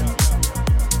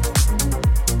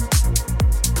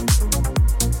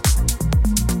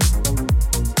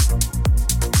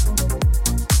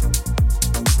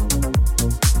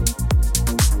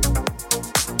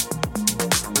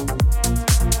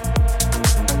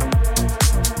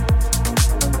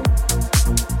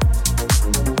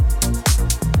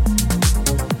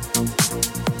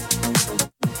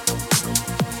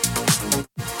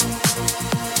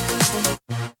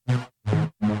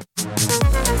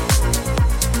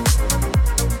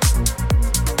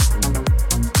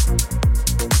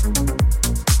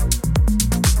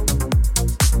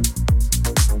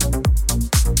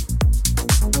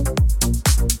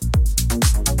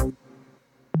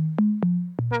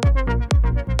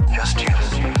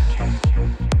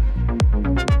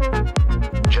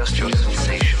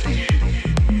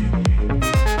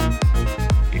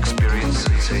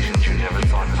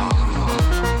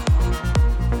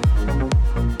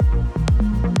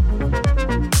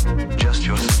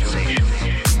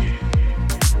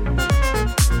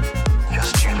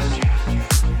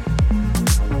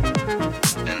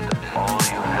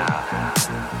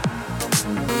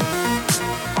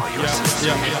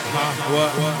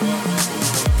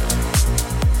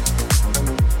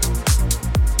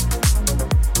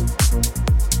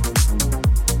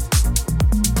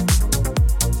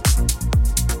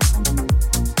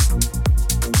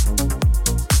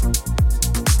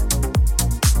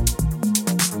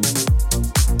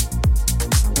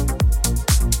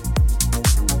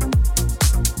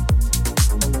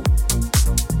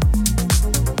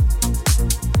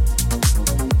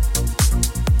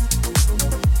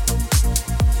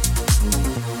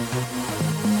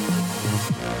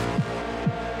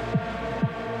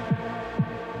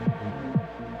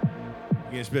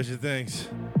 again, special thanks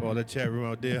for all that chat room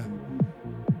out there.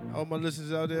 All my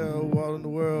listeners out there all in the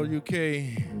world, UK,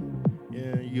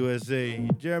 yeah, USA,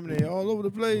 Germany, all over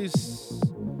the place.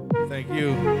 Thank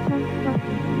you.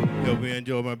 Hope you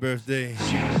enjoy my birthday.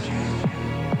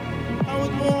 I was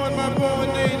born my born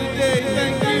day today.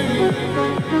 Thank you.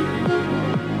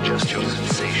 Just your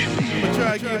sensation. I'll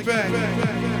try to get back.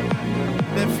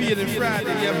 That feeling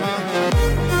Friday, yeah, huh?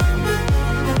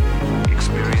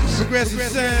 Experience. Progressive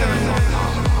sound.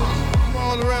 From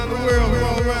all around the world, from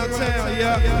all around town,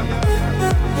 yeah.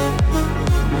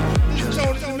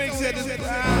 Tony to mix at this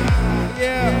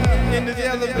yeah, in the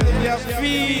elevator, yeah,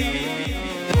 feed.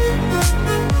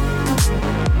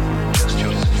 Just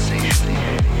your sensation.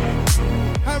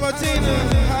 Hi, Martina.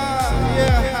 Hi,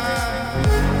 yeah, hi.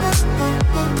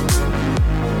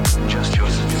 Just your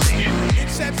sensation.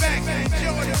 Sit back and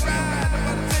enjoy the ride. I'm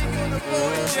gonna take you on the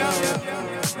board,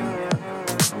 yeah.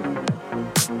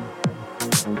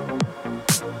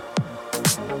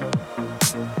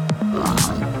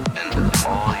 And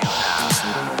all you have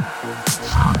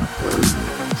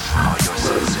are your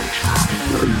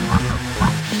sensations.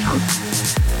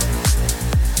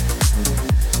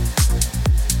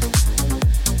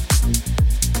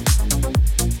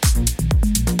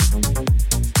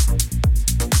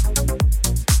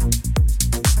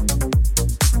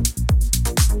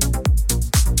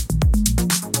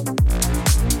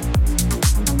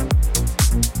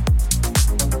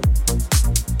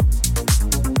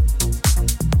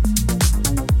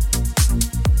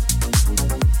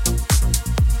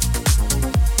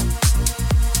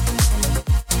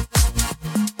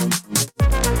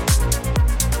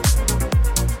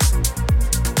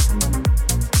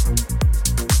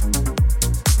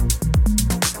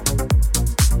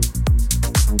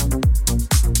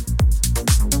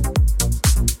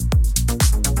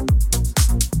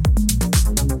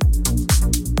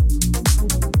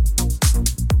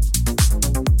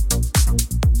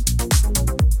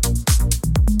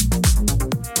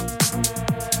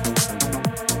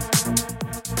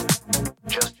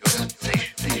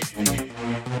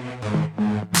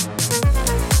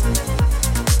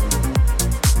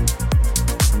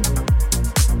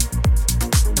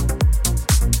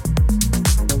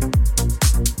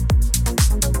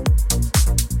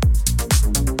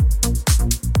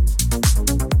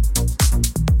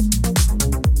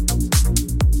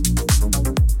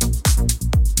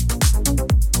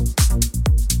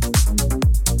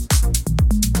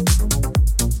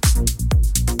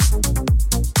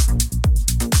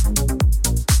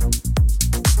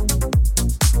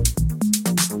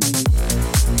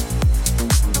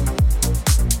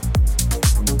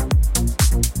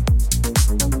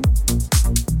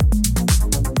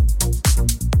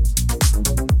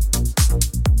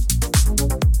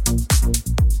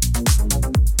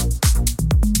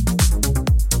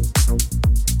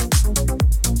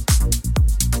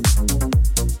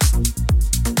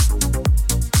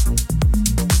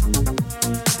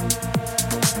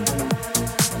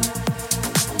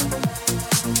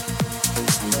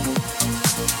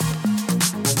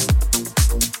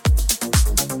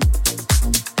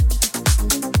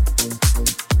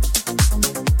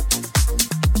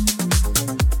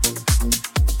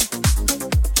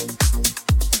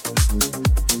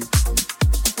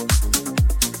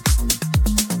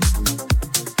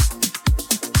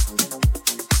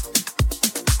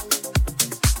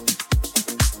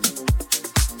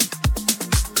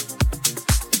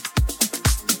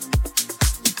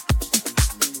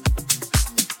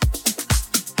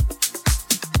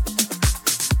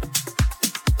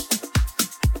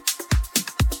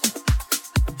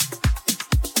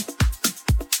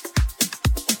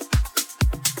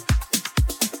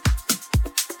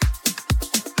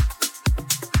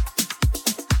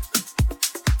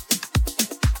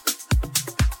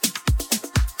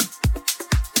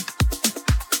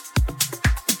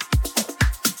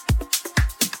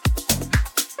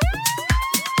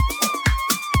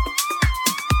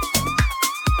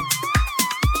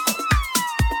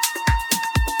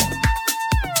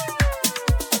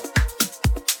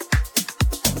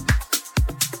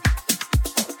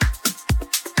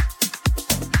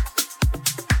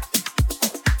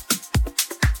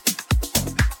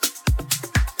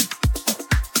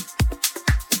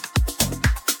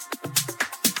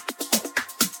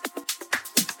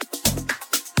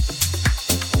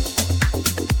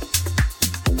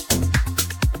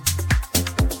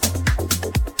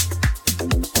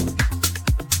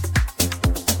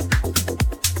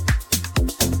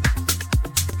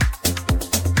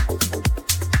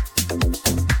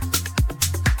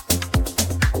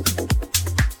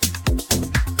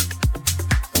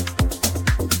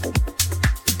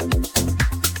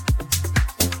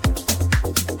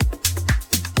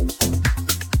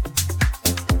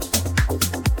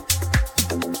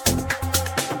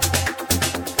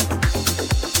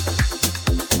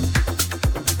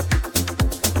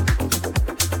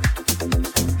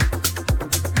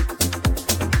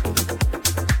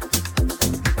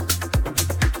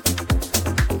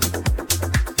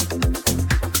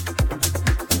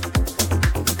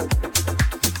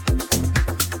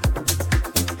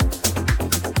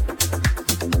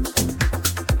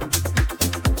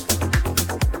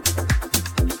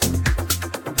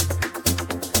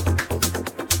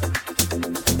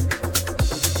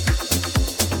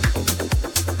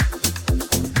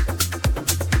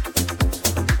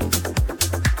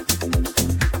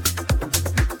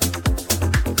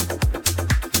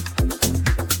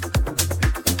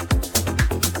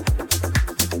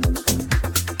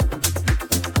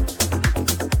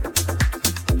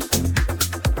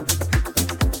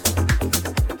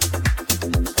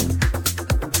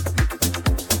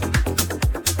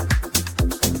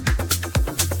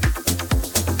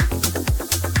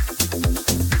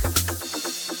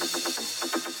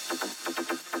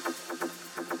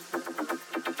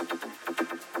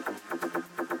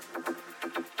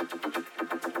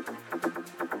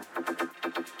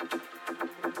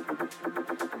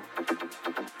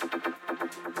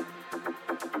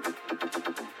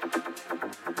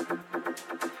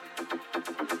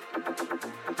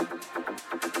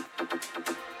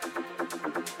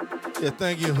 Yeah,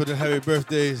 thank you for the happy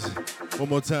birthdays. One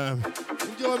more time.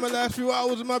 Enjoy my last few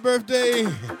hours of my birthday.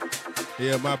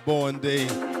 Yeah, my born day.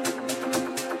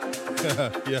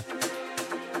 Yeah.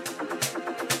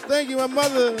 Thank you, my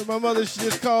mother. My mother, she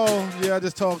just called. Yeah, I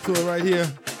just talked to her right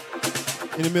here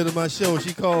in the middle of my show.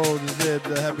 She called and said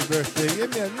happy birthday.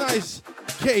 Gave me a nice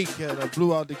cake and I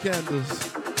blew out the candles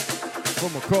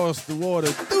from across the water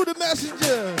through the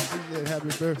messenger. She said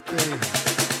happy birthday.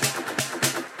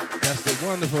 That's the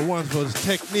wonderful, wonderful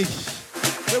technique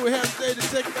that we have today. The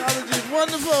technology is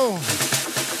wonderful.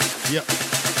 Yep.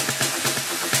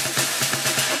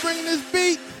 I'm bringing this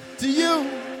beat to you.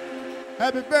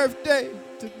 Happy birthday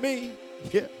to me.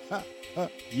 Yeah.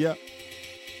 Yeah.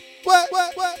 What?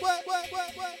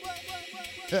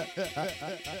 Yeah.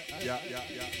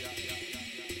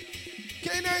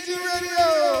 K19 Radio.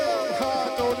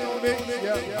 Hard on the mix.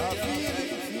 Yeah. I feel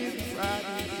it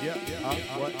Friday.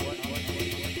 Yeah. What?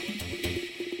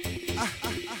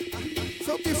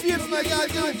 So if you feel like I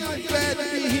do, glad to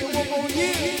be here one more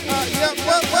year. Yeah.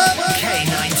 What?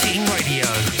 K19 Radio.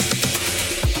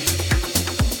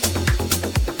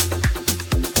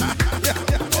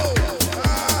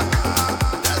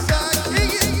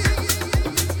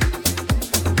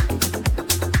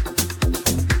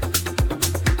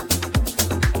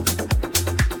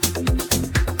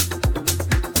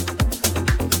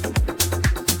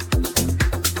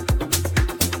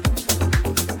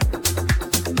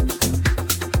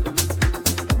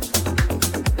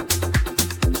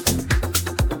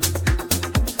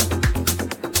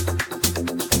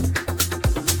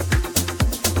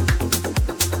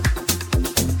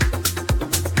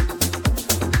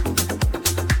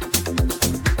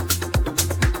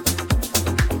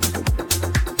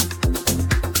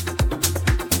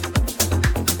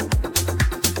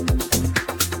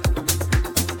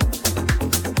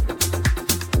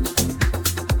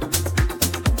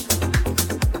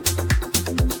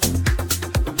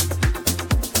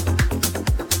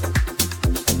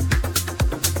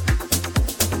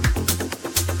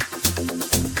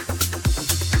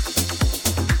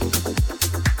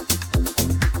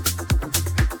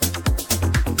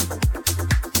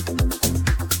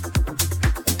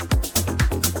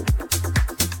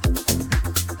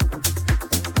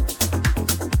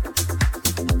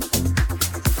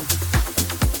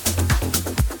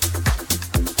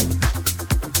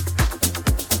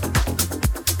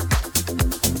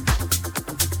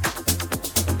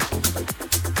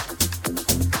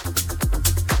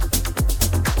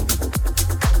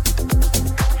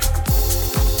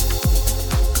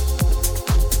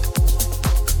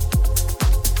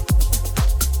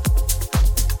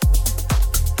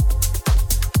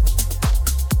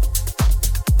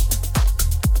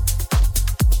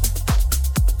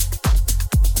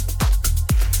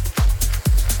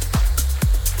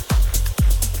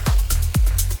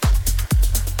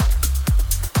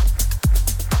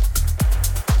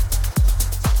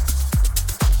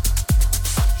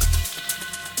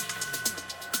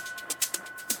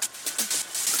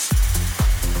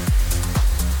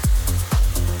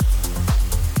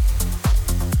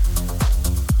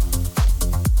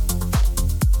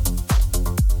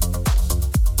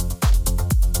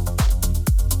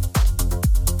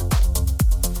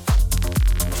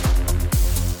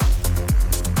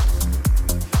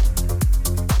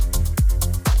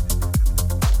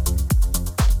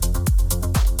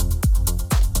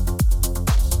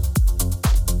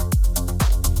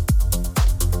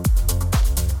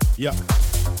 Yeah.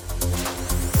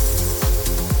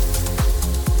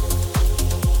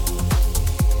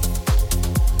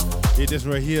 Hit this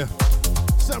right here.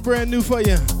 Something brand new for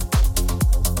you.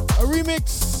 A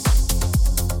remix.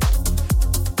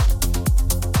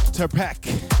 Terpak.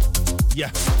 Yeah.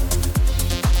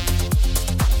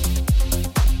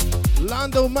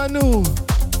 Lando Manu.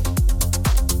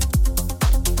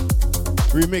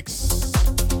 Remix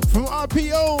from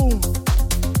RPO.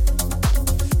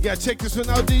 You gotta check this one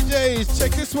out, DJs.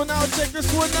 Check this one out, check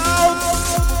this one out.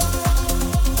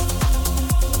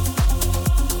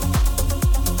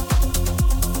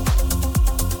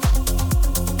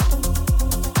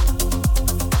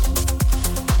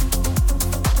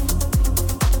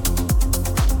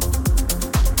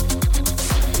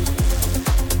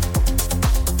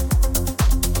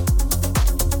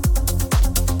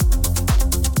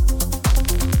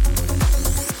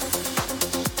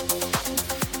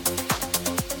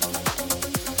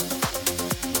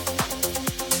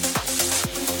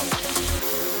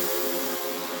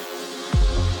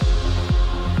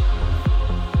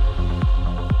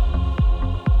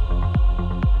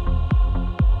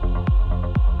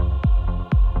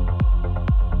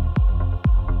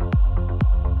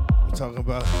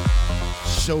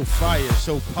 Show fire,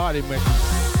 show party makers,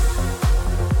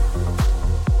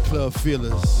 club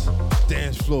feelers,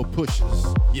 dance floor pushers.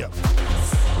 Yep.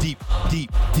 Deep,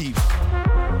 deep, deep.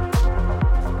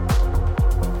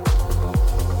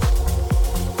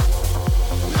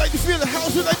 We like to feel the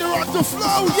house, we like to rock the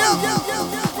flow. Yeah, yeah, yeah,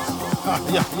 yeah. Yeah,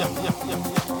 yeah, yeah, yeah, yeah.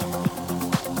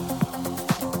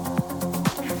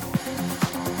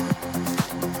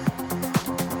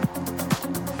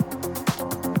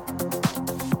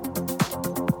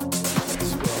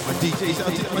 DJs out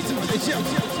there, my DJs, yeah.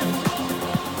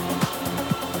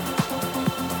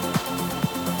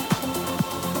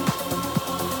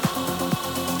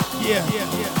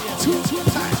 Two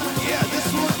times, yeah, this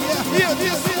one, yeah,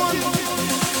 this one.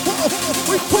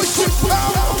 Whoa, we push it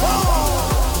power.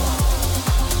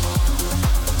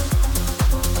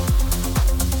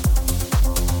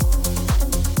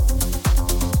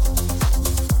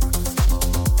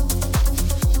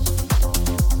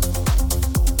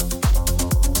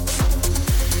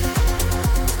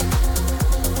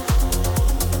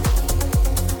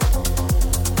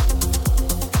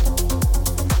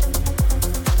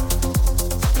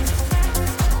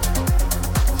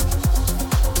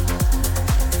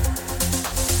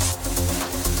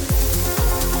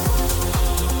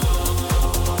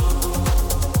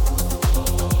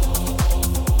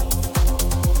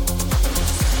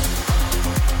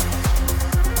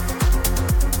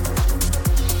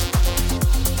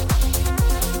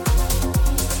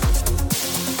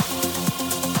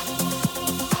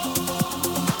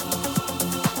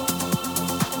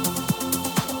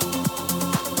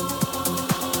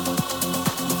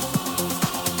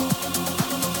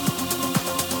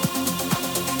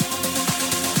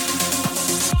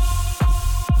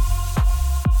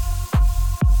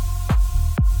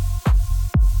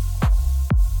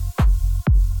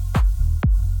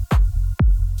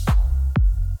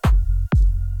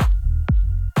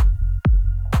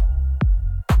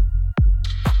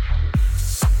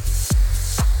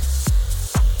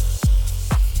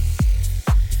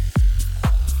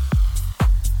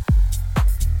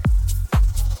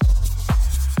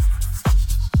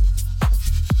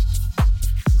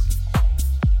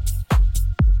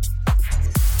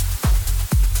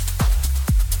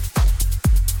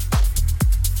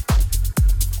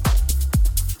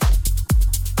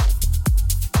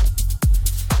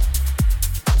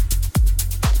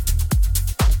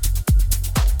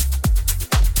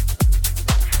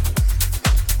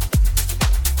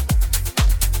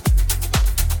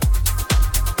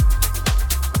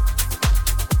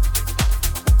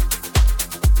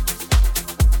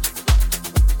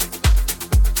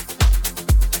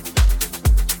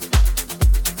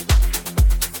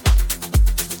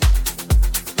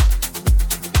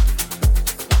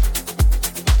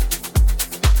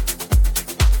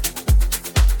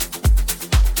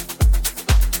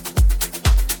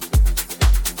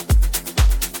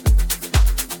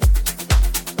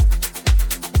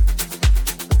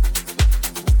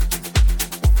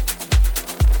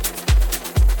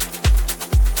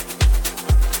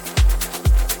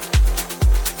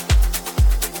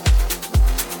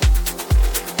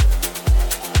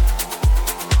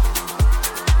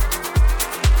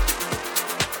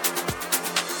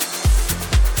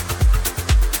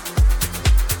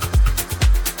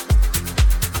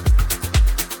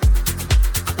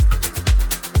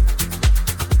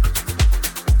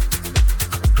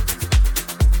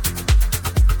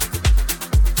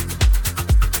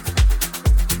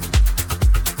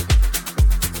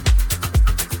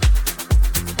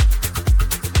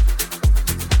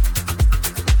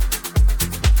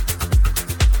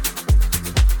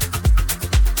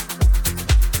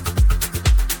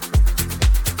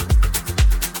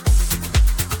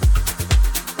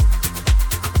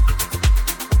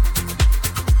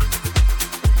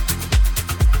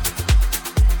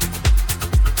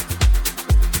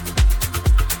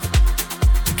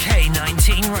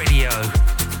 Radio.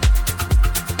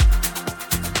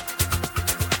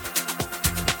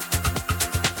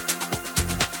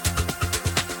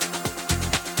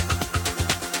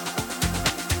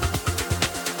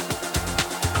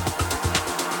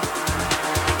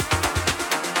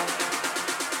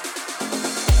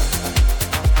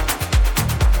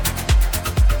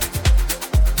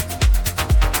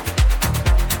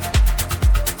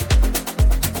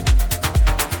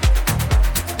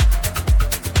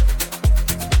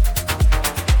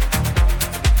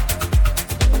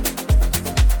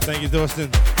 Thank you, Thorsten.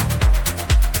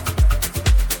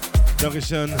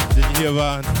 Dankeschön, dass ihr hier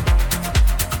waren.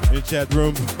 In chat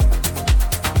room.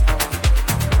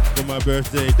 For my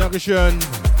birthday. Dankeschön.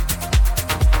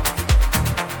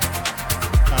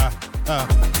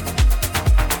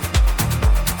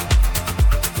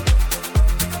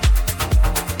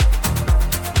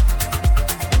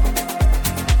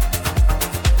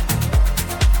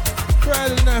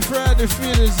 Saturday Night Friday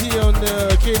feelings here on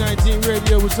the K19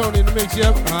 Radio with Tony in the mix,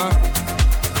 yep.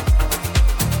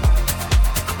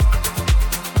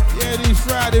 Yeah, these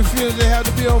Friday feelings, they have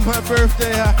to be on my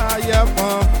birthday, yep.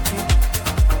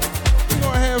 We're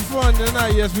gonna have fun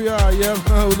tonight, yes we are, yep.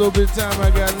 A little bit of time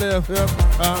I got left, yep.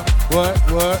 What,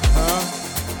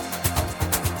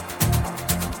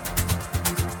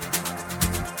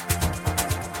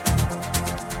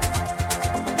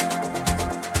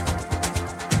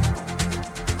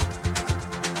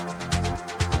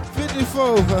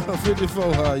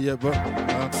 54, yeah, but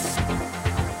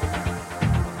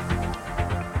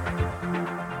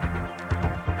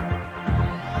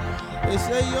they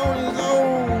say you only as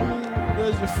old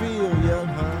as you feel, yeah,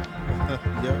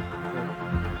 yeah.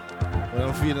 When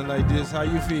I'm feeling like this, how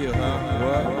you feel,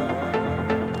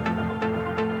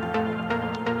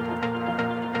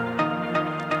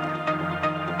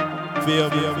 What? Feel,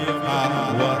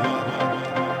 what?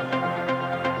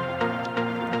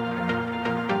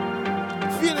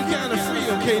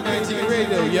 K19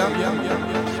 Radio, yep.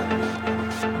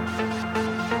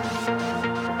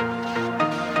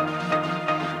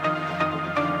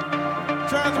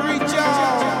 Trying to reach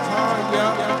y'all,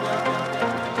 yep.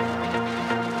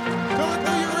 Going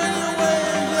through your radio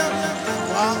waves, yep.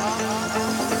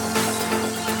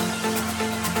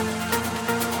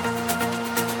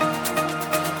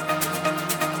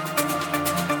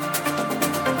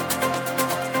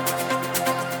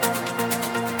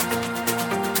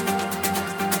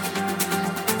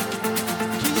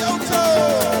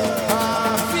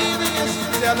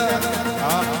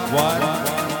 What?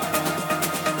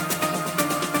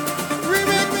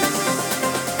 Remix.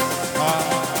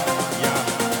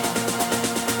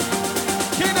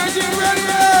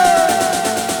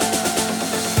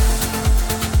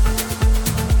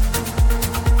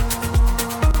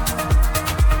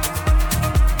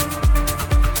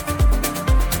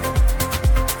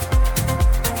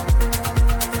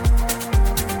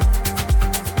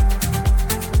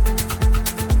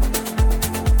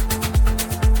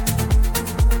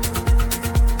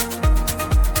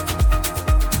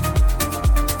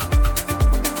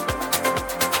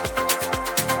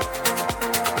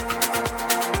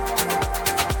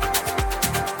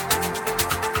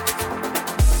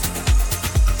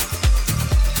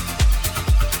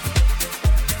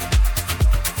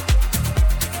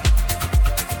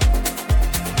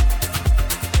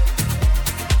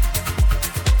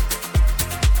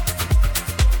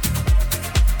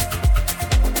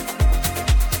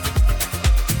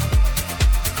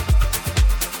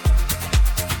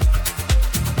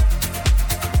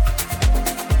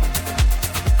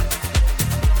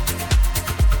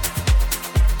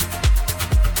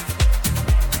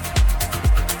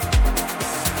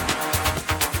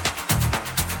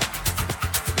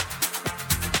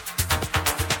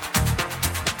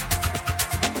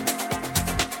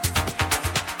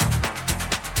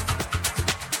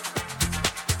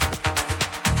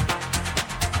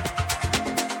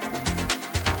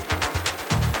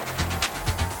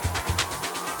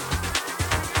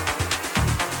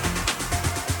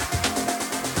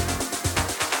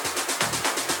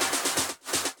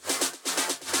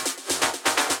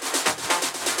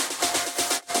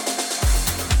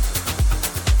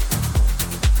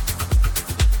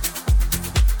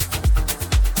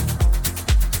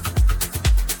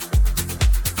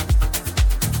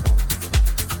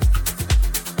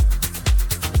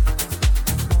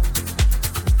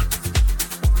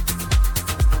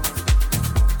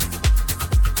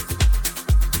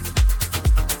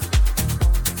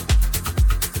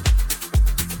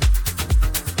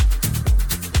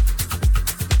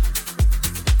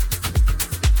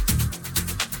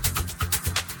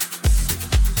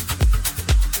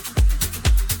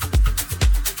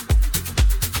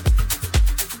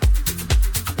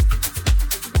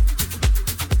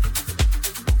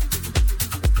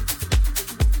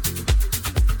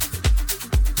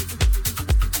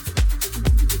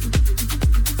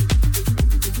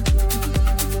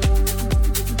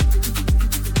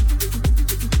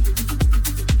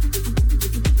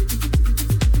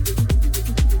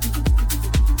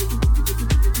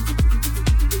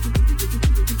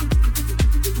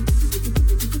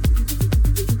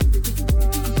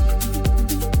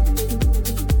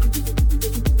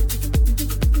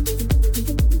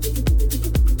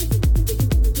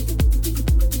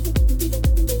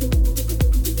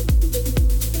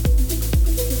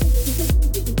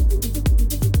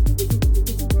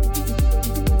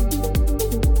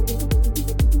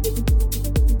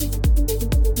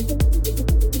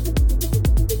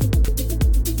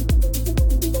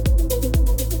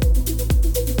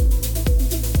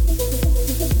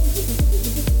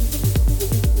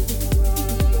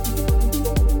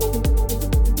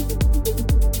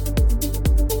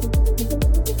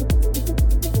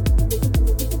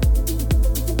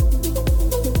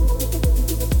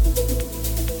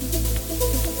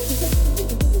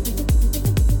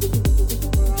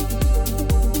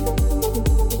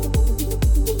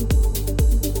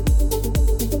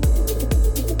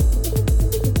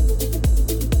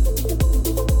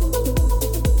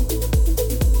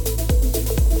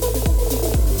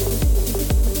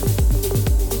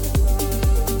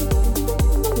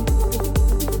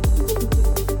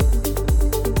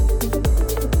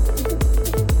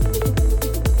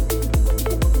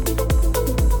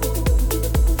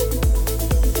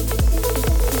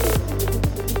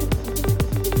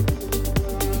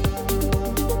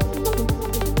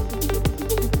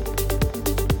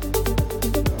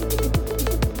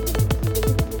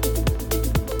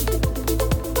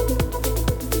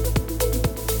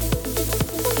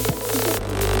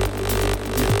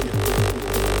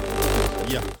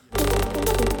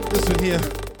 here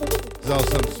is all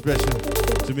something special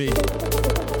to me.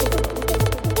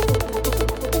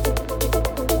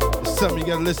 It's something you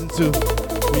gotta listen to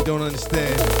when you don't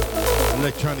understand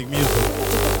electronic music.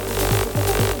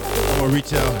 I'm gonna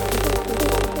reach out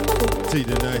to you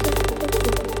tonight.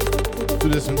 Do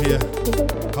this one here.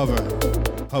 Hover,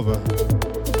 hover.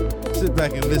 Sit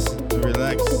back and listen and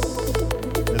relax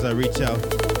as I reach out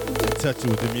and touch you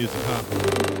with the music, huh?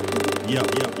 Yup,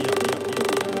 yup, yup, yup.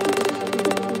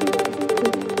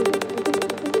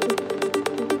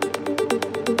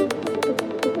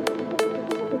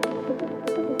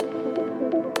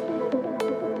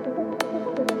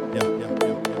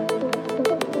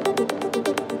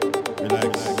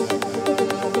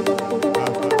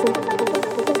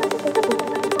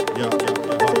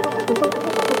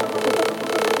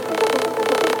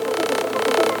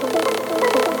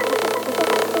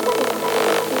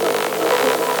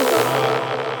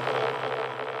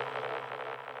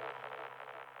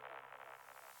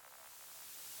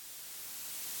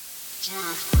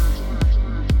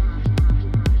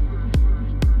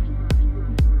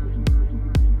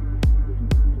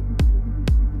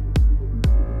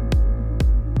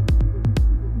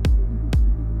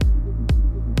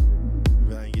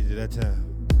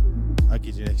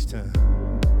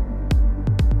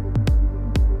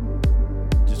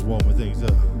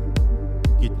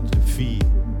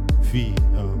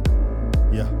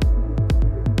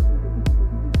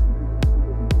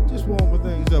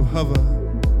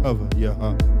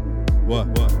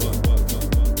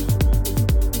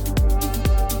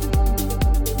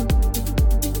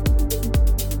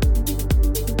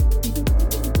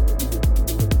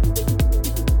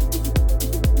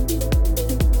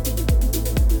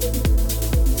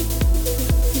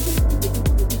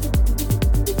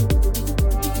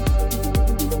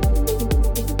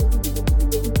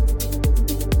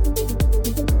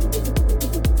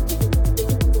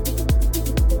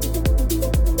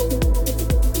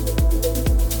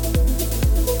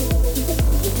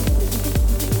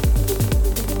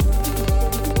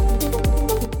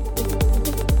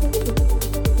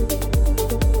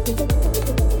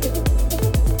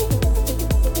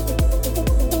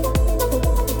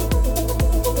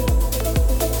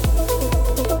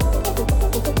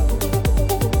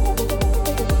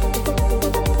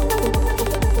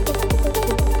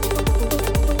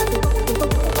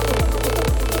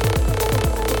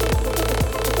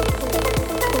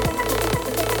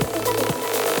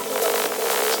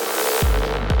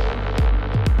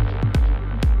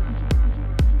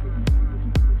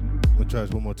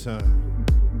 Time.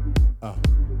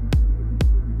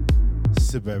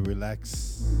 Sit back,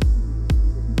 relax.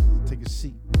 Take a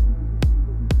seat.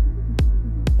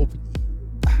 Open your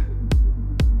ear.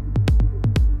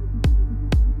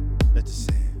 Let the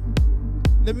sand.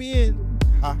 Let me in.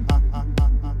 Ha ha ha ha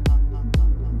ha ha ha.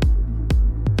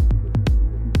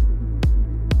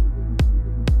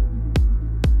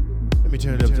 Let me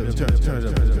turn it up. Turn it up. Turn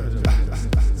it up.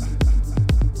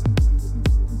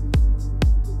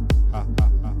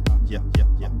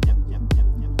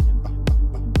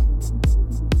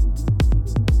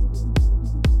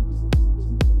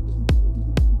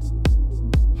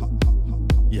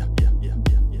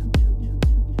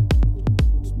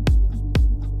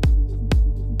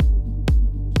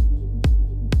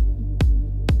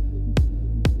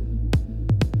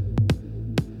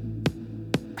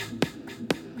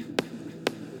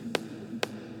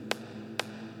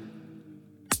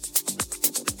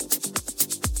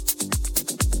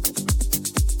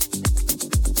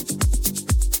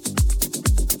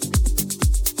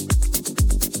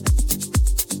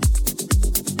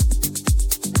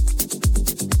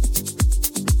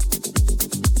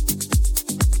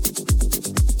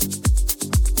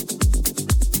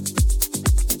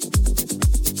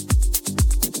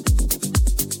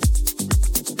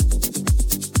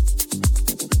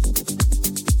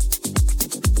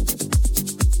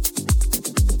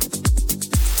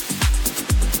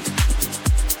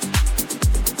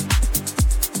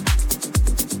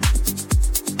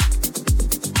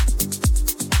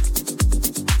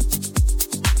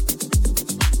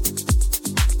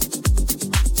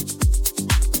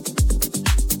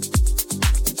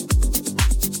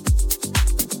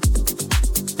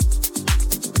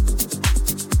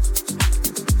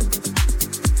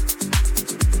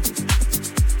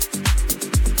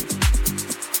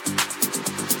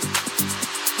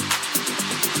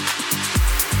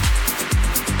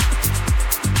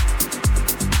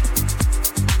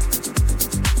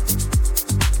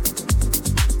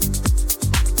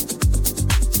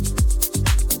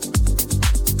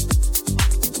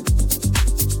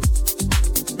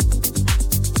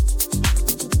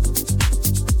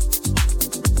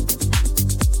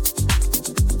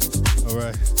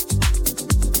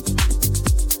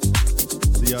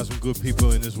 good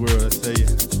people in this world, I tell you.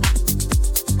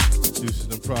 Due to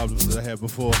the problems that I had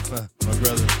before, my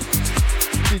brother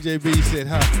DJ B said,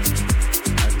 I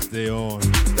can stay on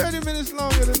 30 minutes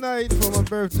longer tonight for my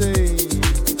birthday.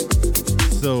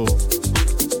 So,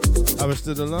 I was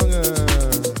still longer,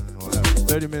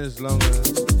 30 minutes longer.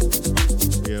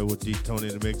 Yeah, with D-Tony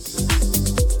in the mix.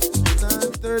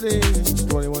 9:30,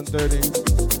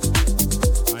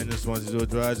 21:30. I just wanted to do a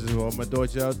drive just for all my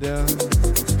Deutsch out there.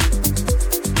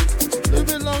 A little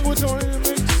bit longer with Tony in the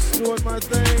mix. Doing my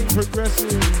thing,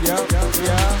 progressing. Yeah.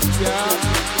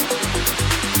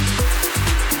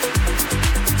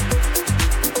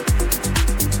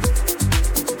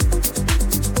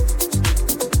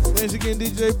 Thanks again,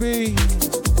 DJ B,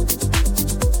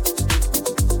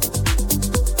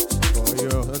 for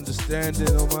your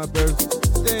understanding on my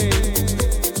birthday.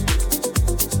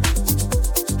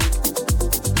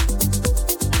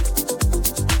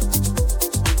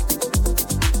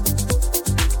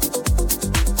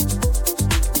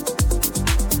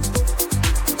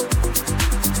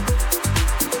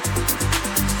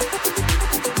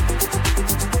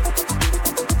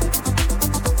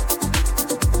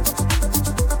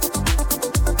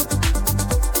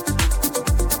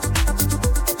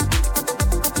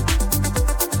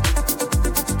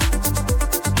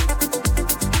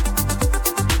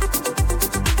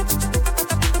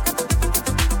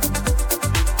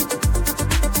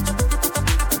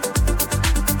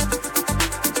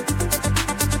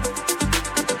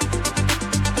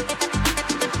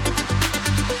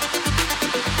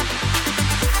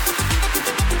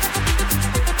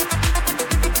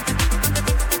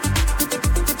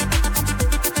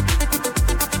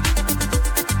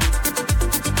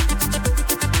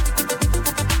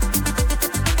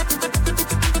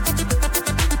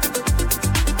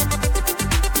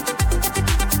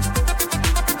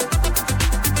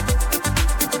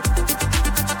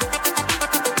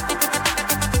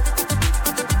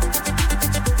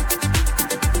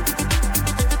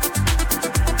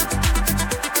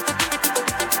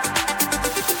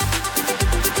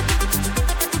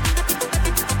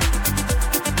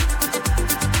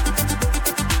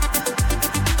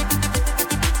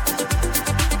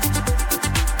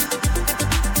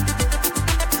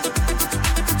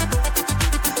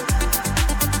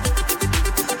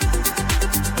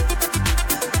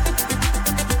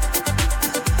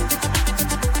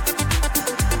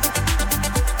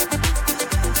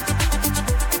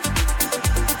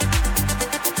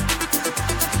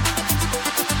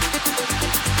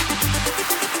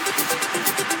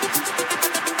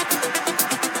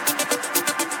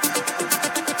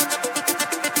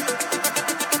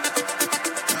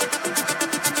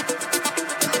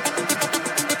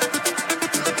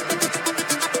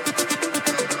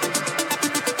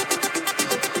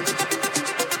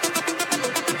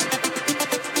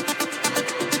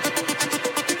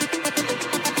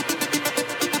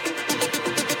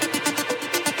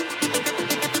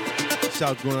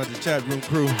 Shout going out to the chat room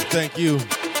crew. Thank you.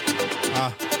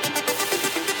 Thank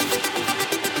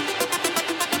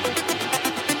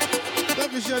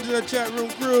you, shout to the chat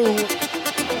room crew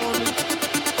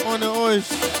on the Oish.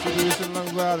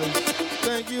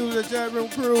 Thank you to the chat room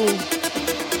crew.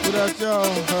 Without y'all,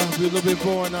 it'd be a little bit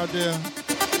boring out there.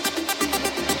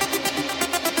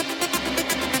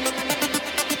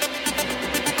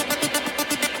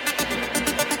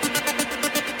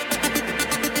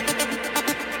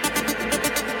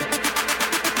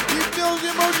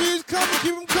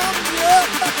 Keep them coming, yeah.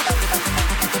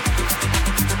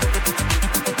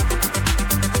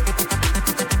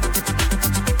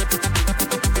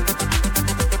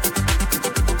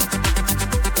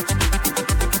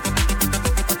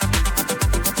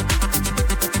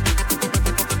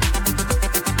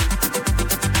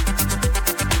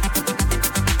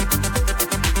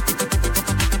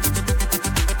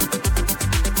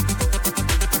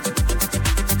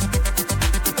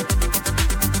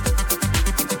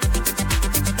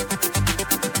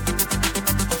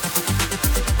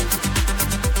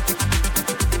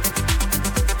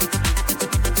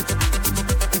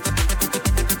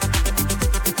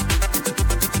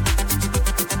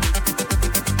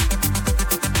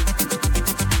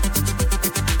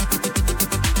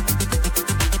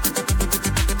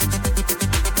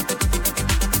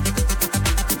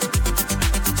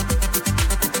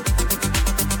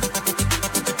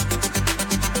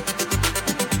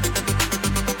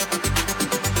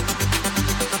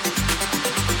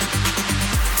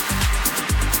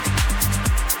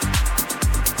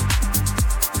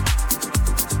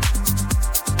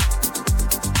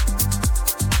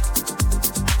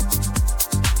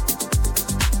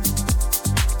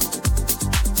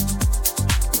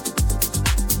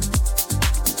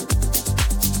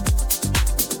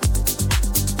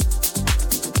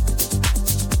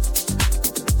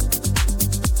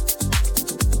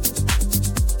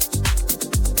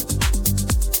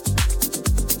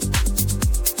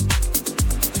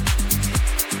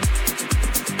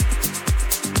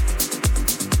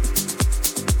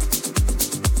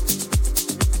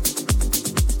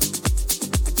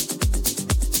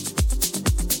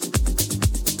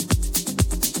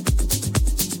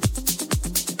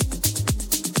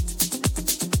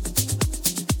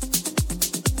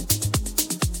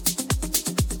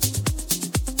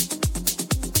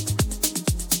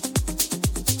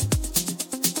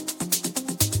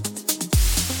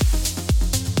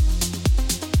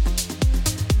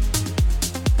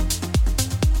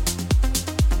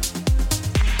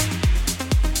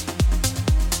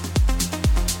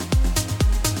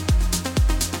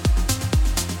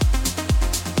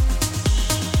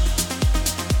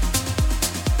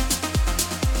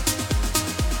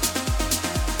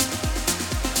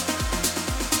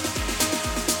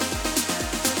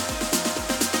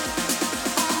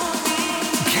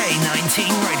 K19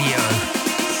 Radio.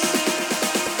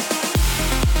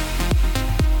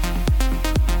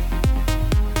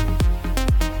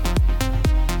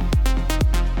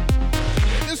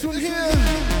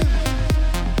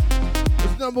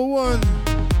 Number one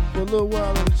for a little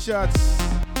while on the charts.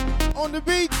 On the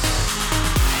beach.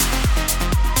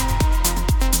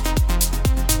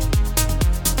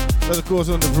 That of course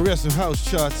on the Progressive House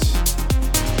charts.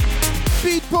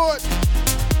 Beatport.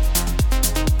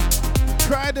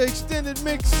 Try the extended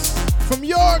mix from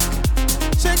York.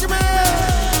 Check him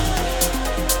out.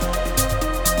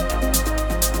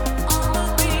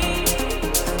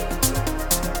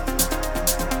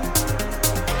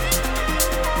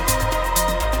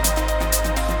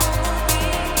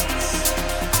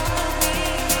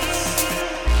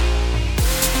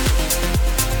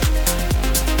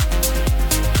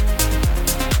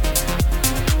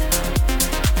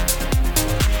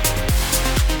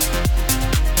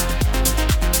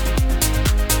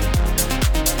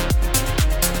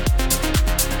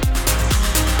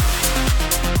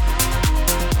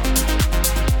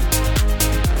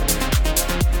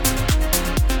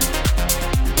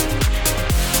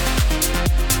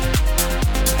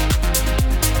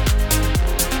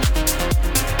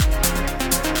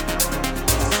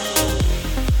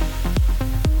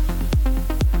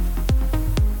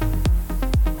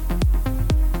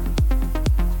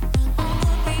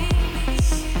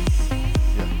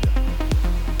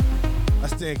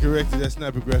 Corrected, that's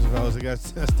not Progressive House. I got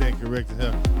to stand corrected.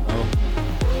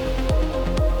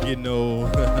 You know,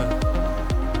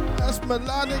 that's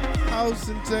melodic house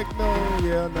and techno.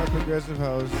 Yeah, not Progressive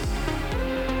House.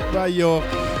 By York.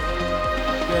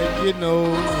 And you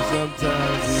know,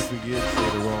 sometimes we forget to say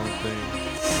the wrong thing.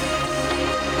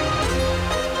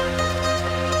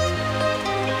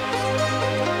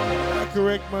 I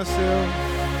correct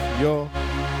myself. Yo.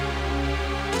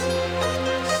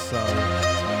 Sorry.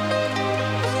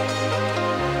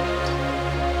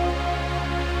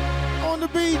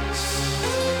 Beach.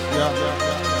 Yeah.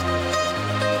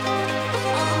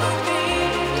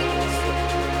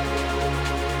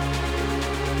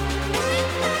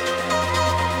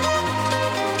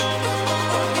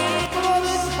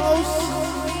 House.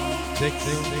 Tick.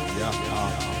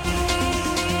 Yeah.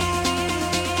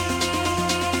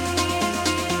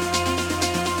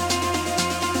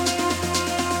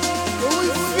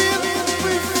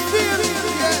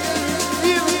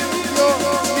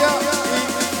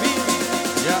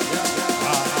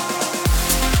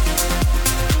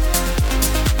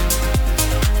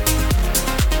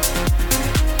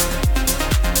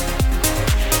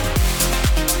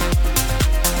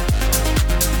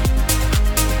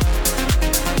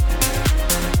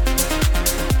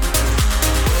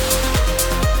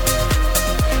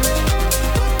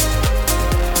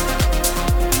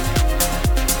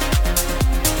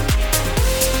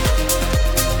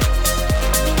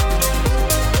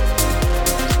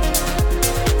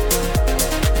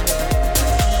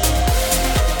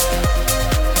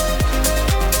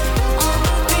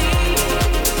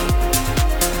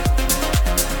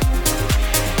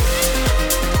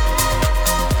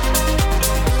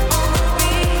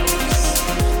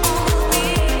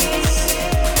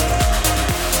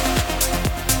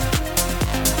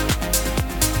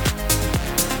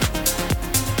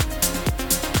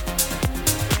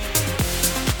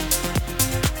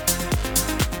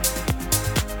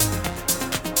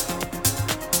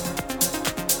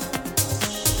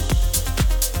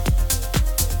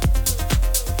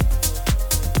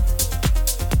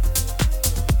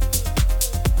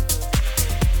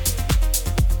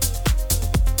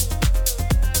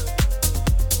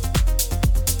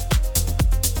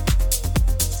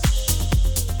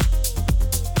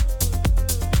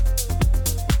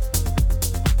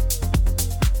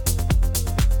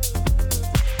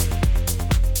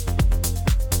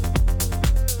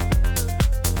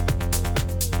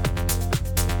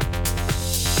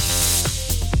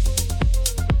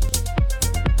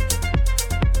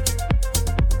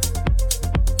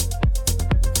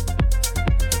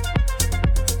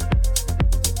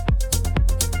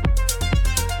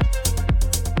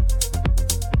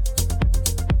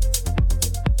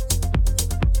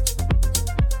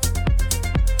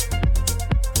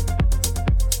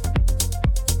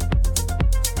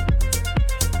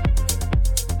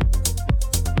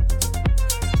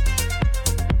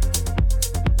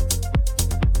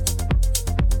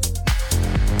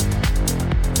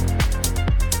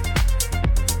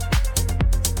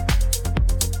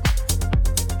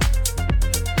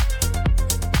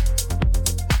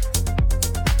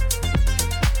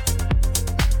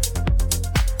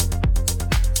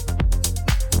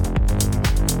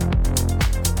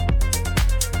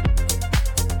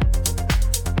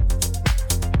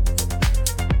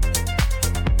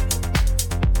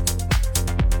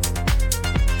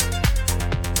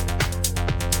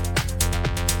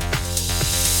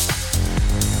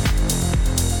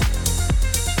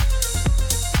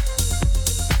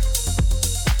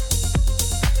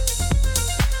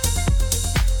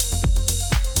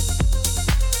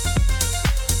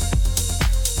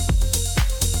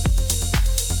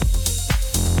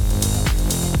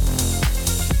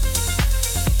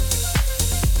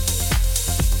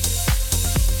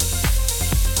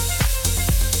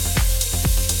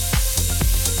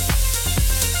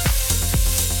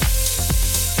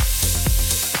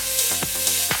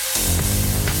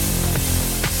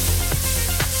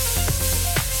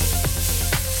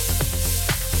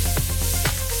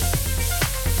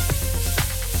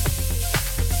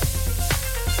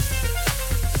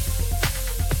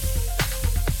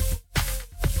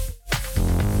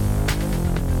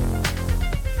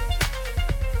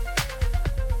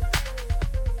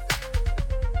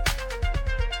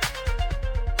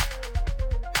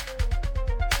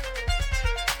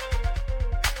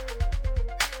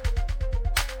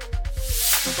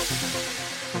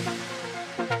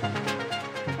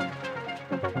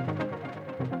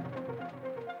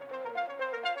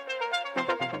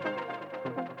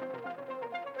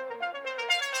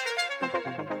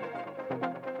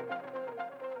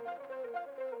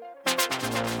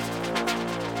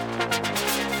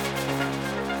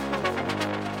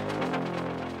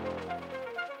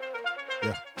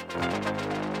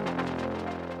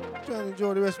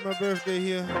 enjoy the rest of my birthday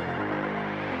here.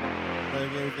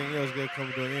 Like everything else got to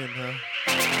come to an end, huh?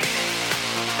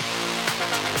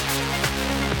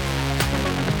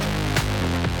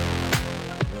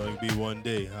 It only be one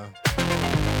day, huh?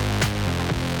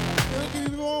 Only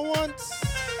give you one once.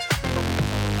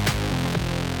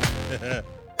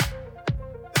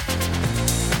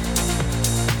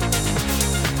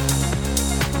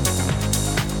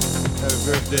 Happy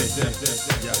birthday.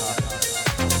 Yeah.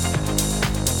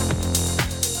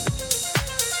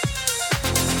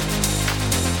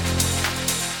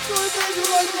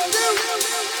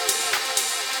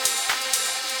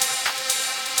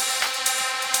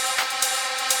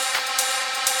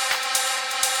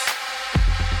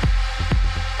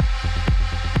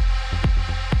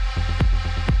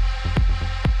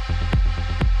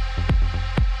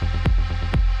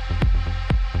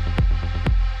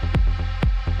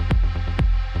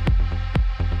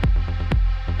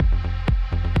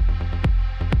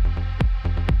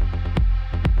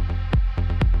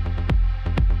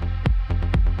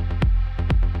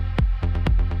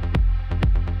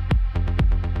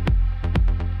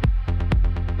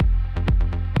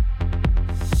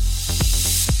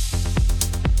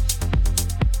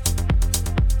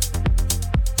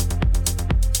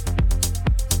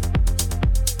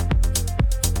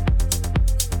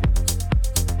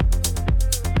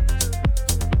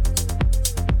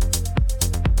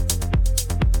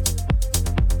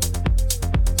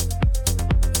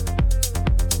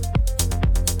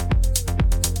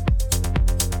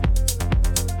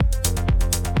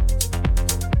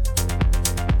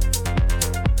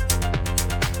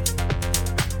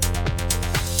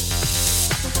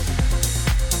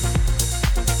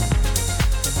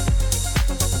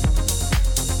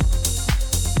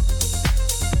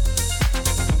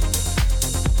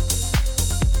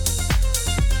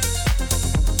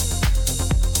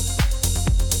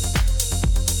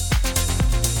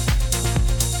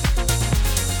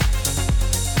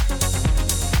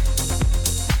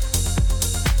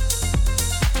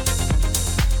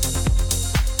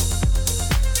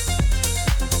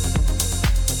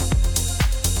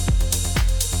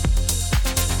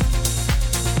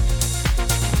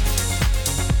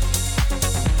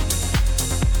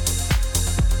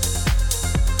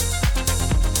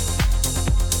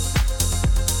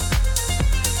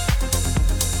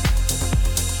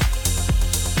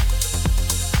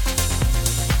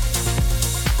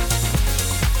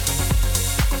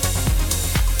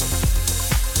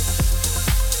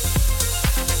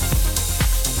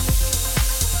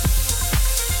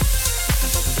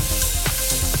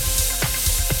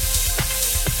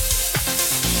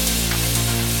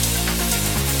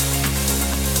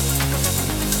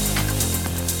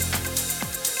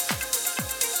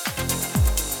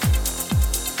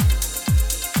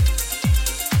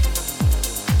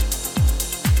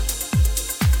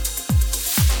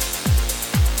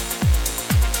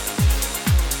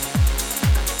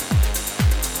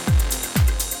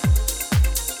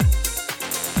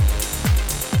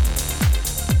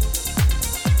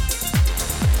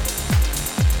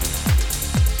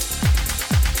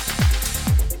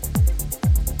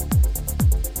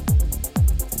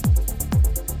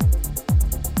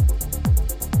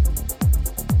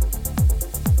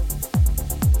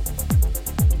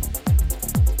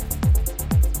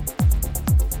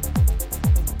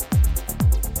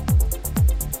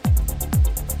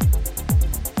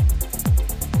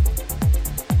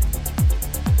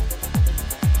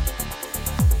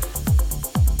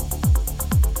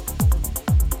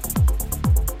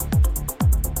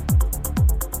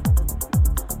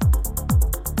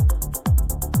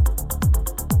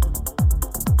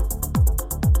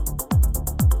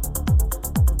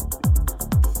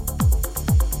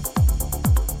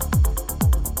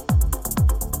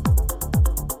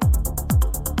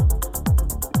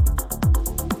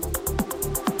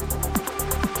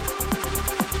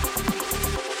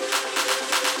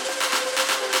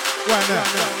 right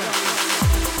now.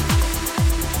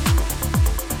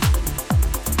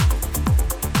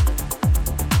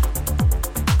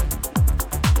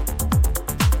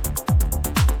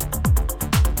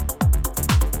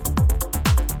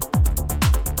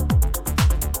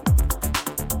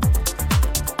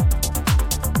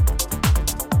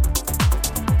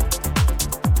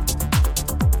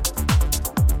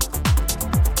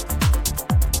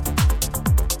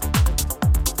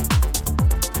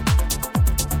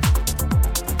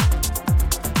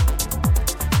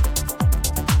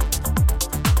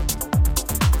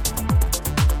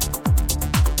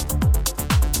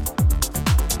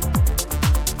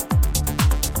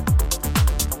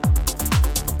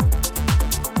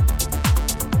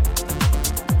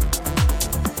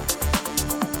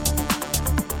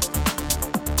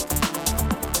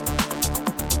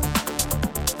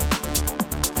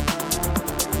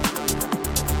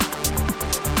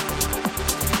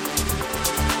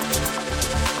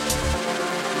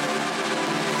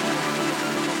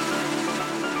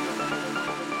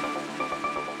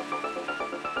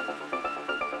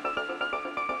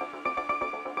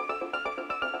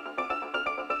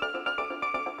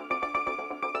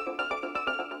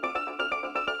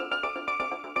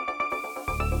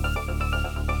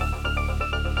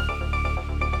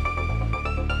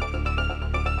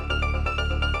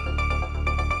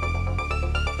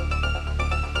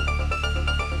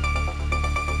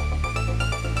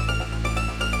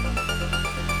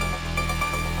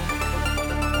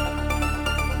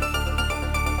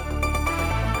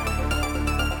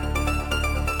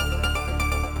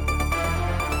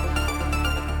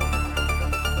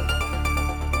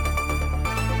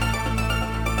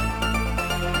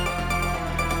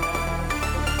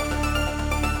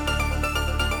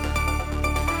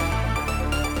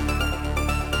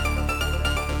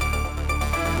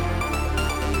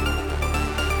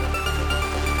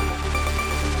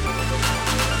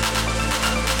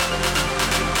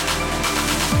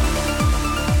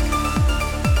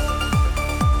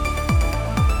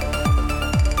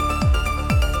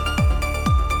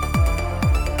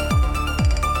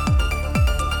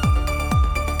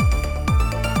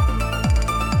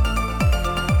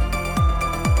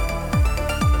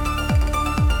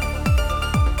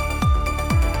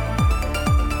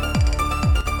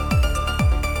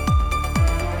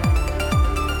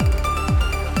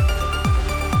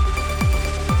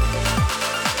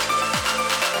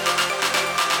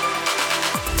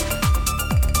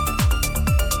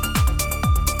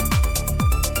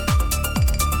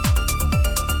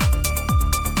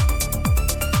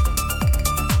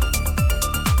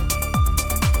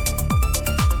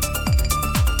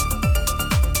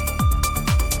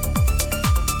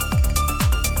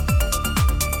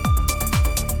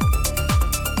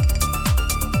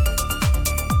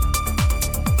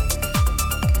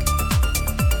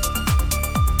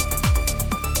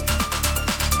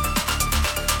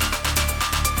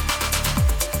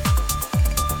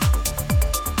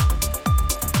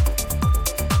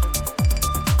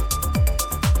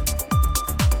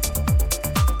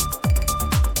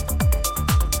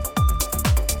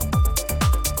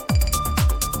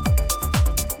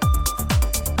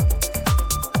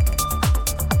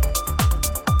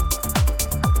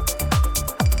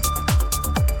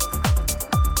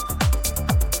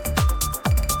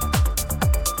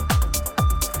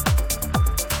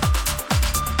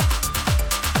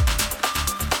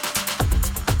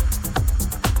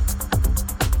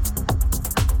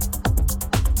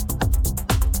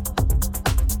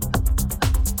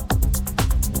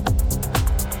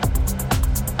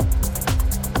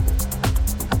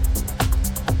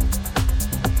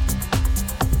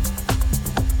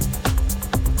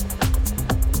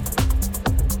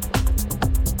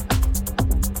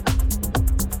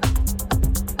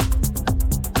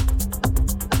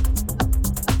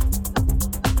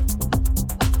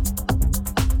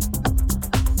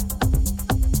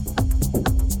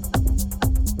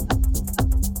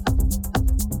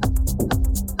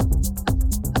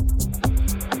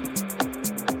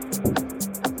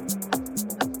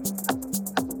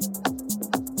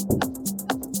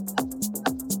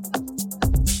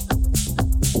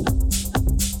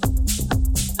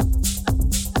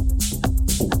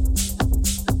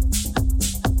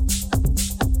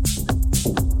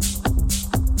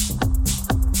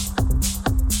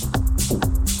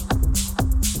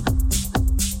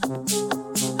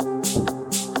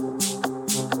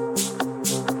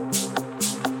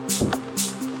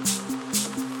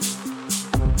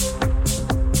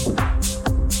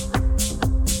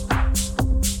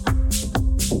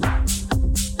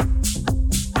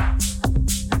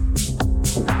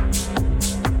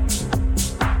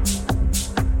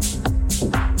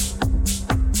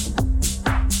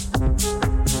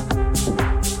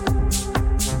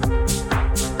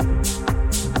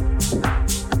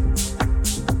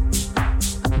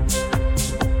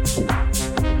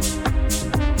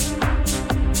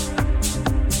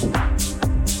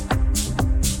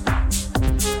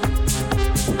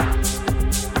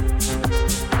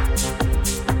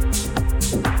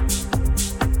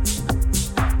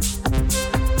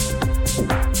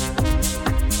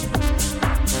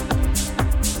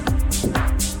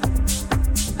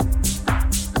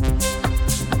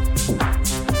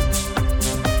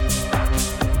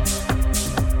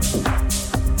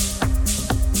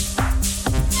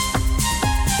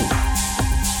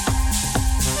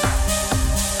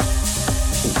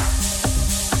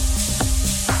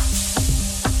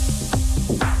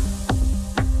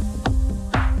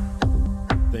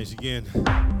 Thanks again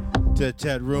to the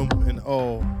chat room and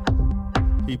all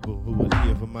people who was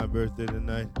here for my birthday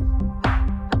tonight.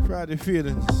 Friday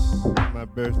feelings, my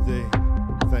birthday.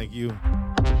 Thank you.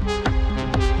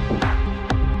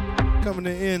 Coming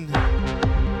to end.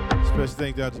 Special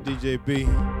thanks out to DJ B.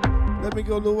 Let me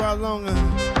go a little while longer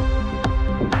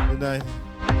tonight.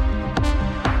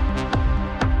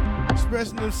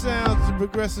 Expressing them sounds, the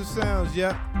progressive sounds,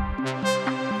 yep.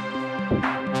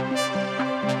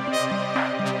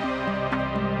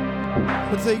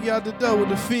 I'm gonna take you out the door with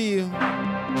the feel.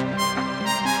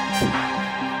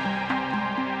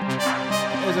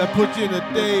 As I put you in a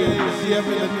daze, yep,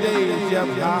 in a daze, yep,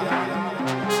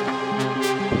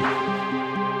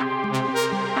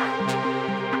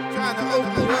 trying to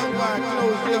open it up while I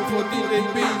close it up for DJ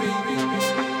B.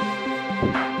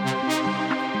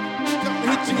 Come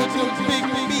hit you with those big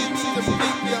beats, the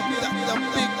big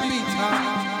beats,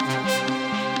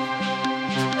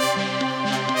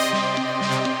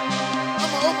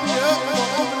 I'ma open you up, I'ma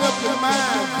open up your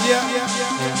mind, yeah.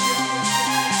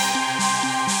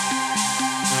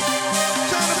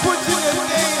 Put you in the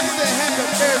days and say happy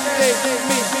birthday to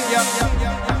me. Yep.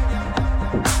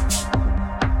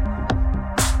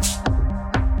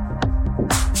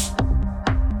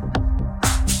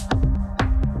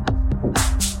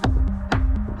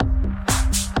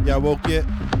 Y'all woke yet?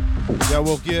 Y'all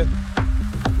woke yet?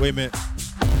 Wait a minute.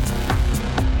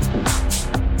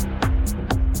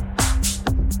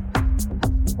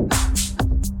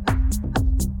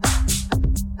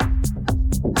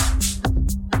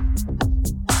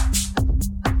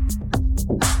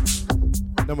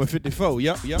 Number 54,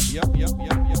 yep.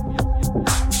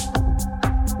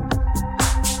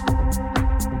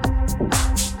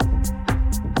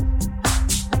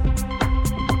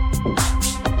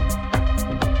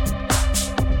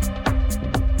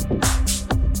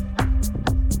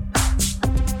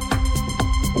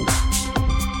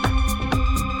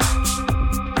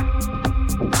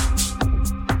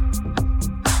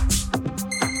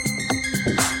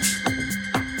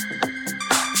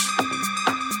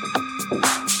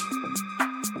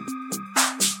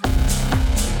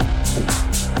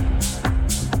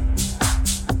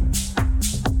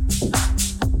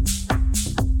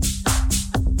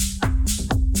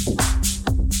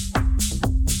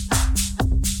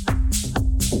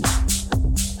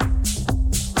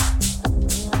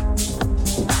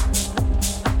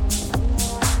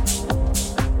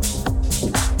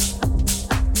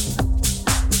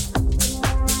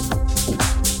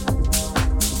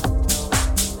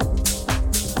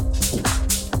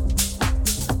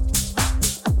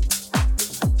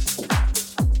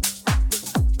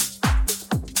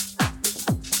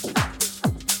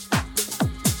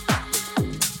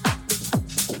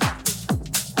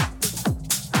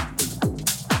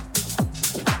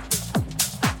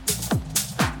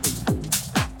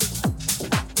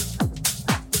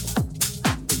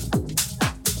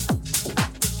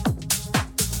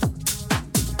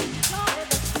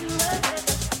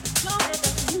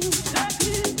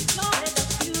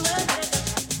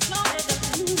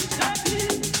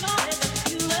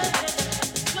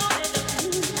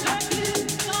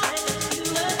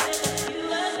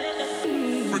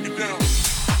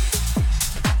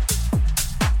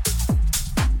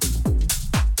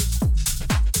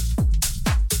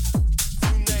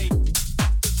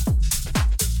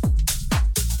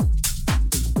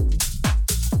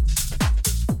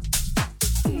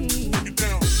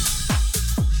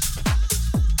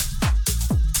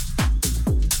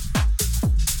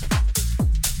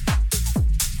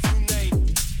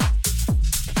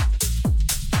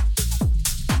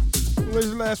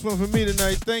 Last one for me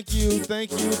tonight. Thank you.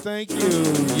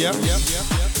 Yep.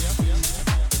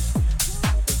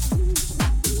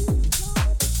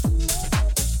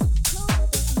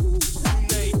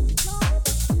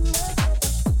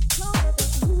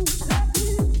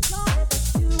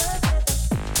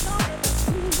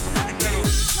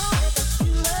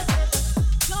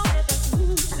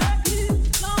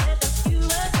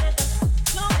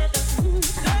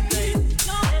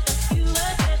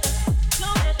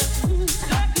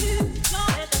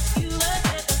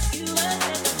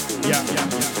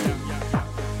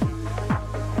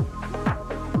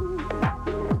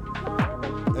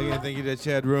 Again, thank you to the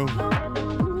chat room.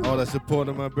 All that support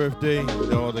on my birthday.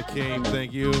 All that came,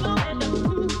 thank you.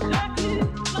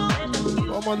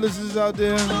 All my listeners out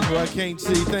there who I can't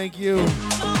see, thank you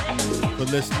for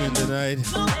listening tonight.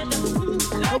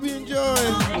 Hope you enjoy.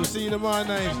 We'll see you tomorrow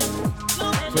night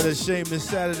for the Shameless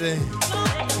Saturday.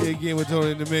 Here again with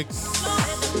Tony in the Mix.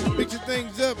 Mixing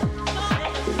things up.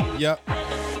 Yep.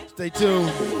 Stay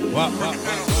tuned. Wop, wop,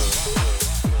 wop.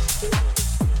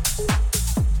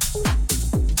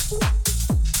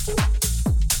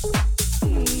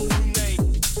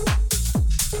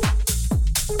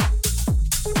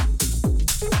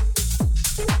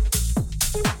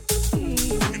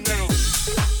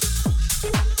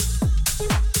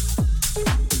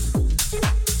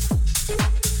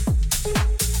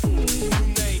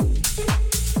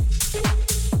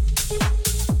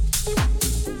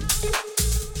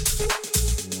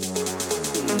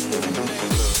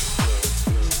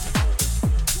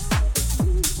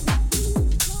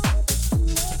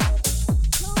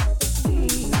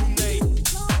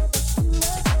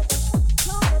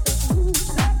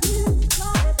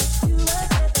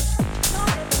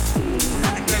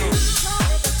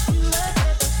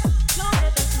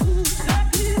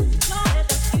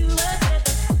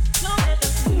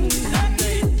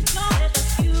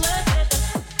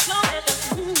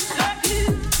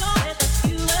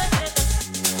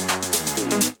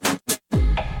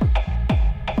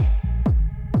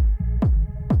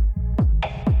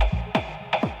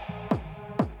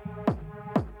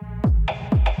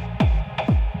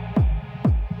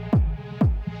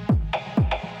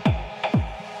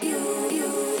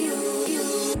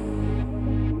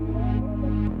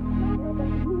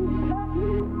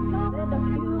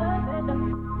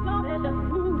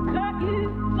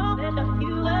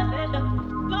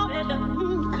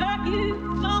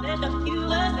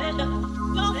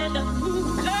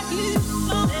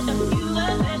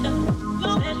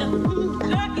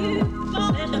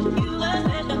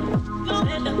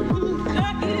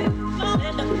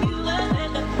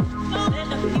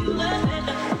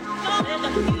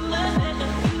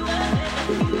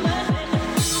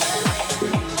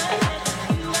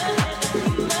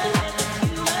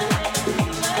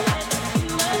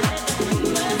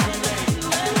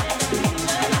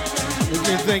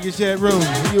 Thank you, chat room.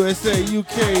 USA,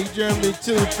 UK, Germany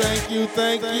too. Thank you,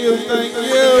 thank you, thank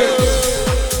you.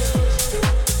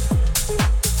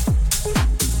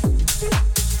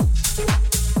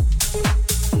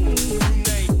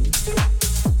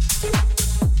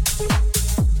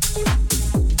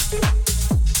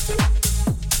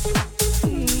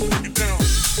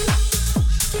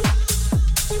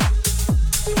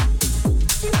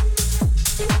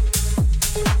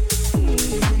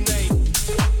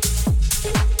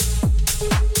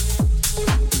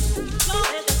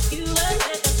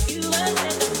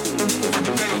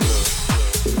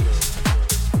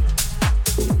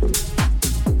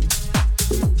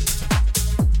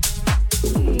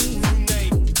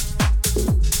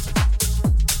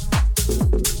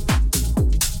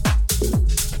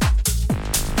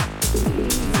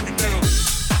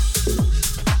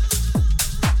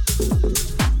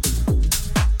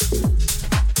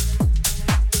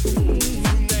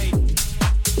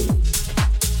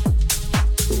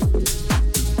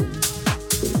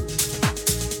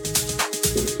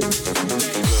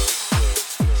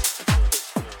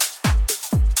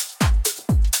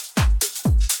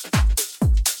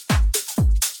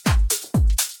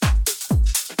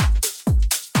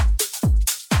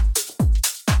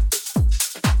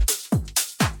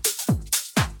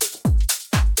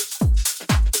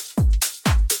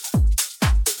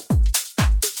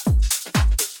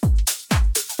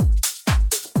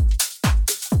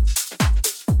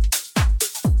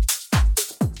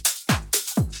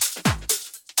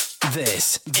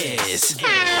 This is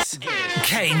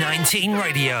K19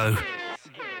 Radio.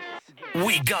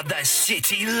 We got the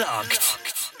city locked.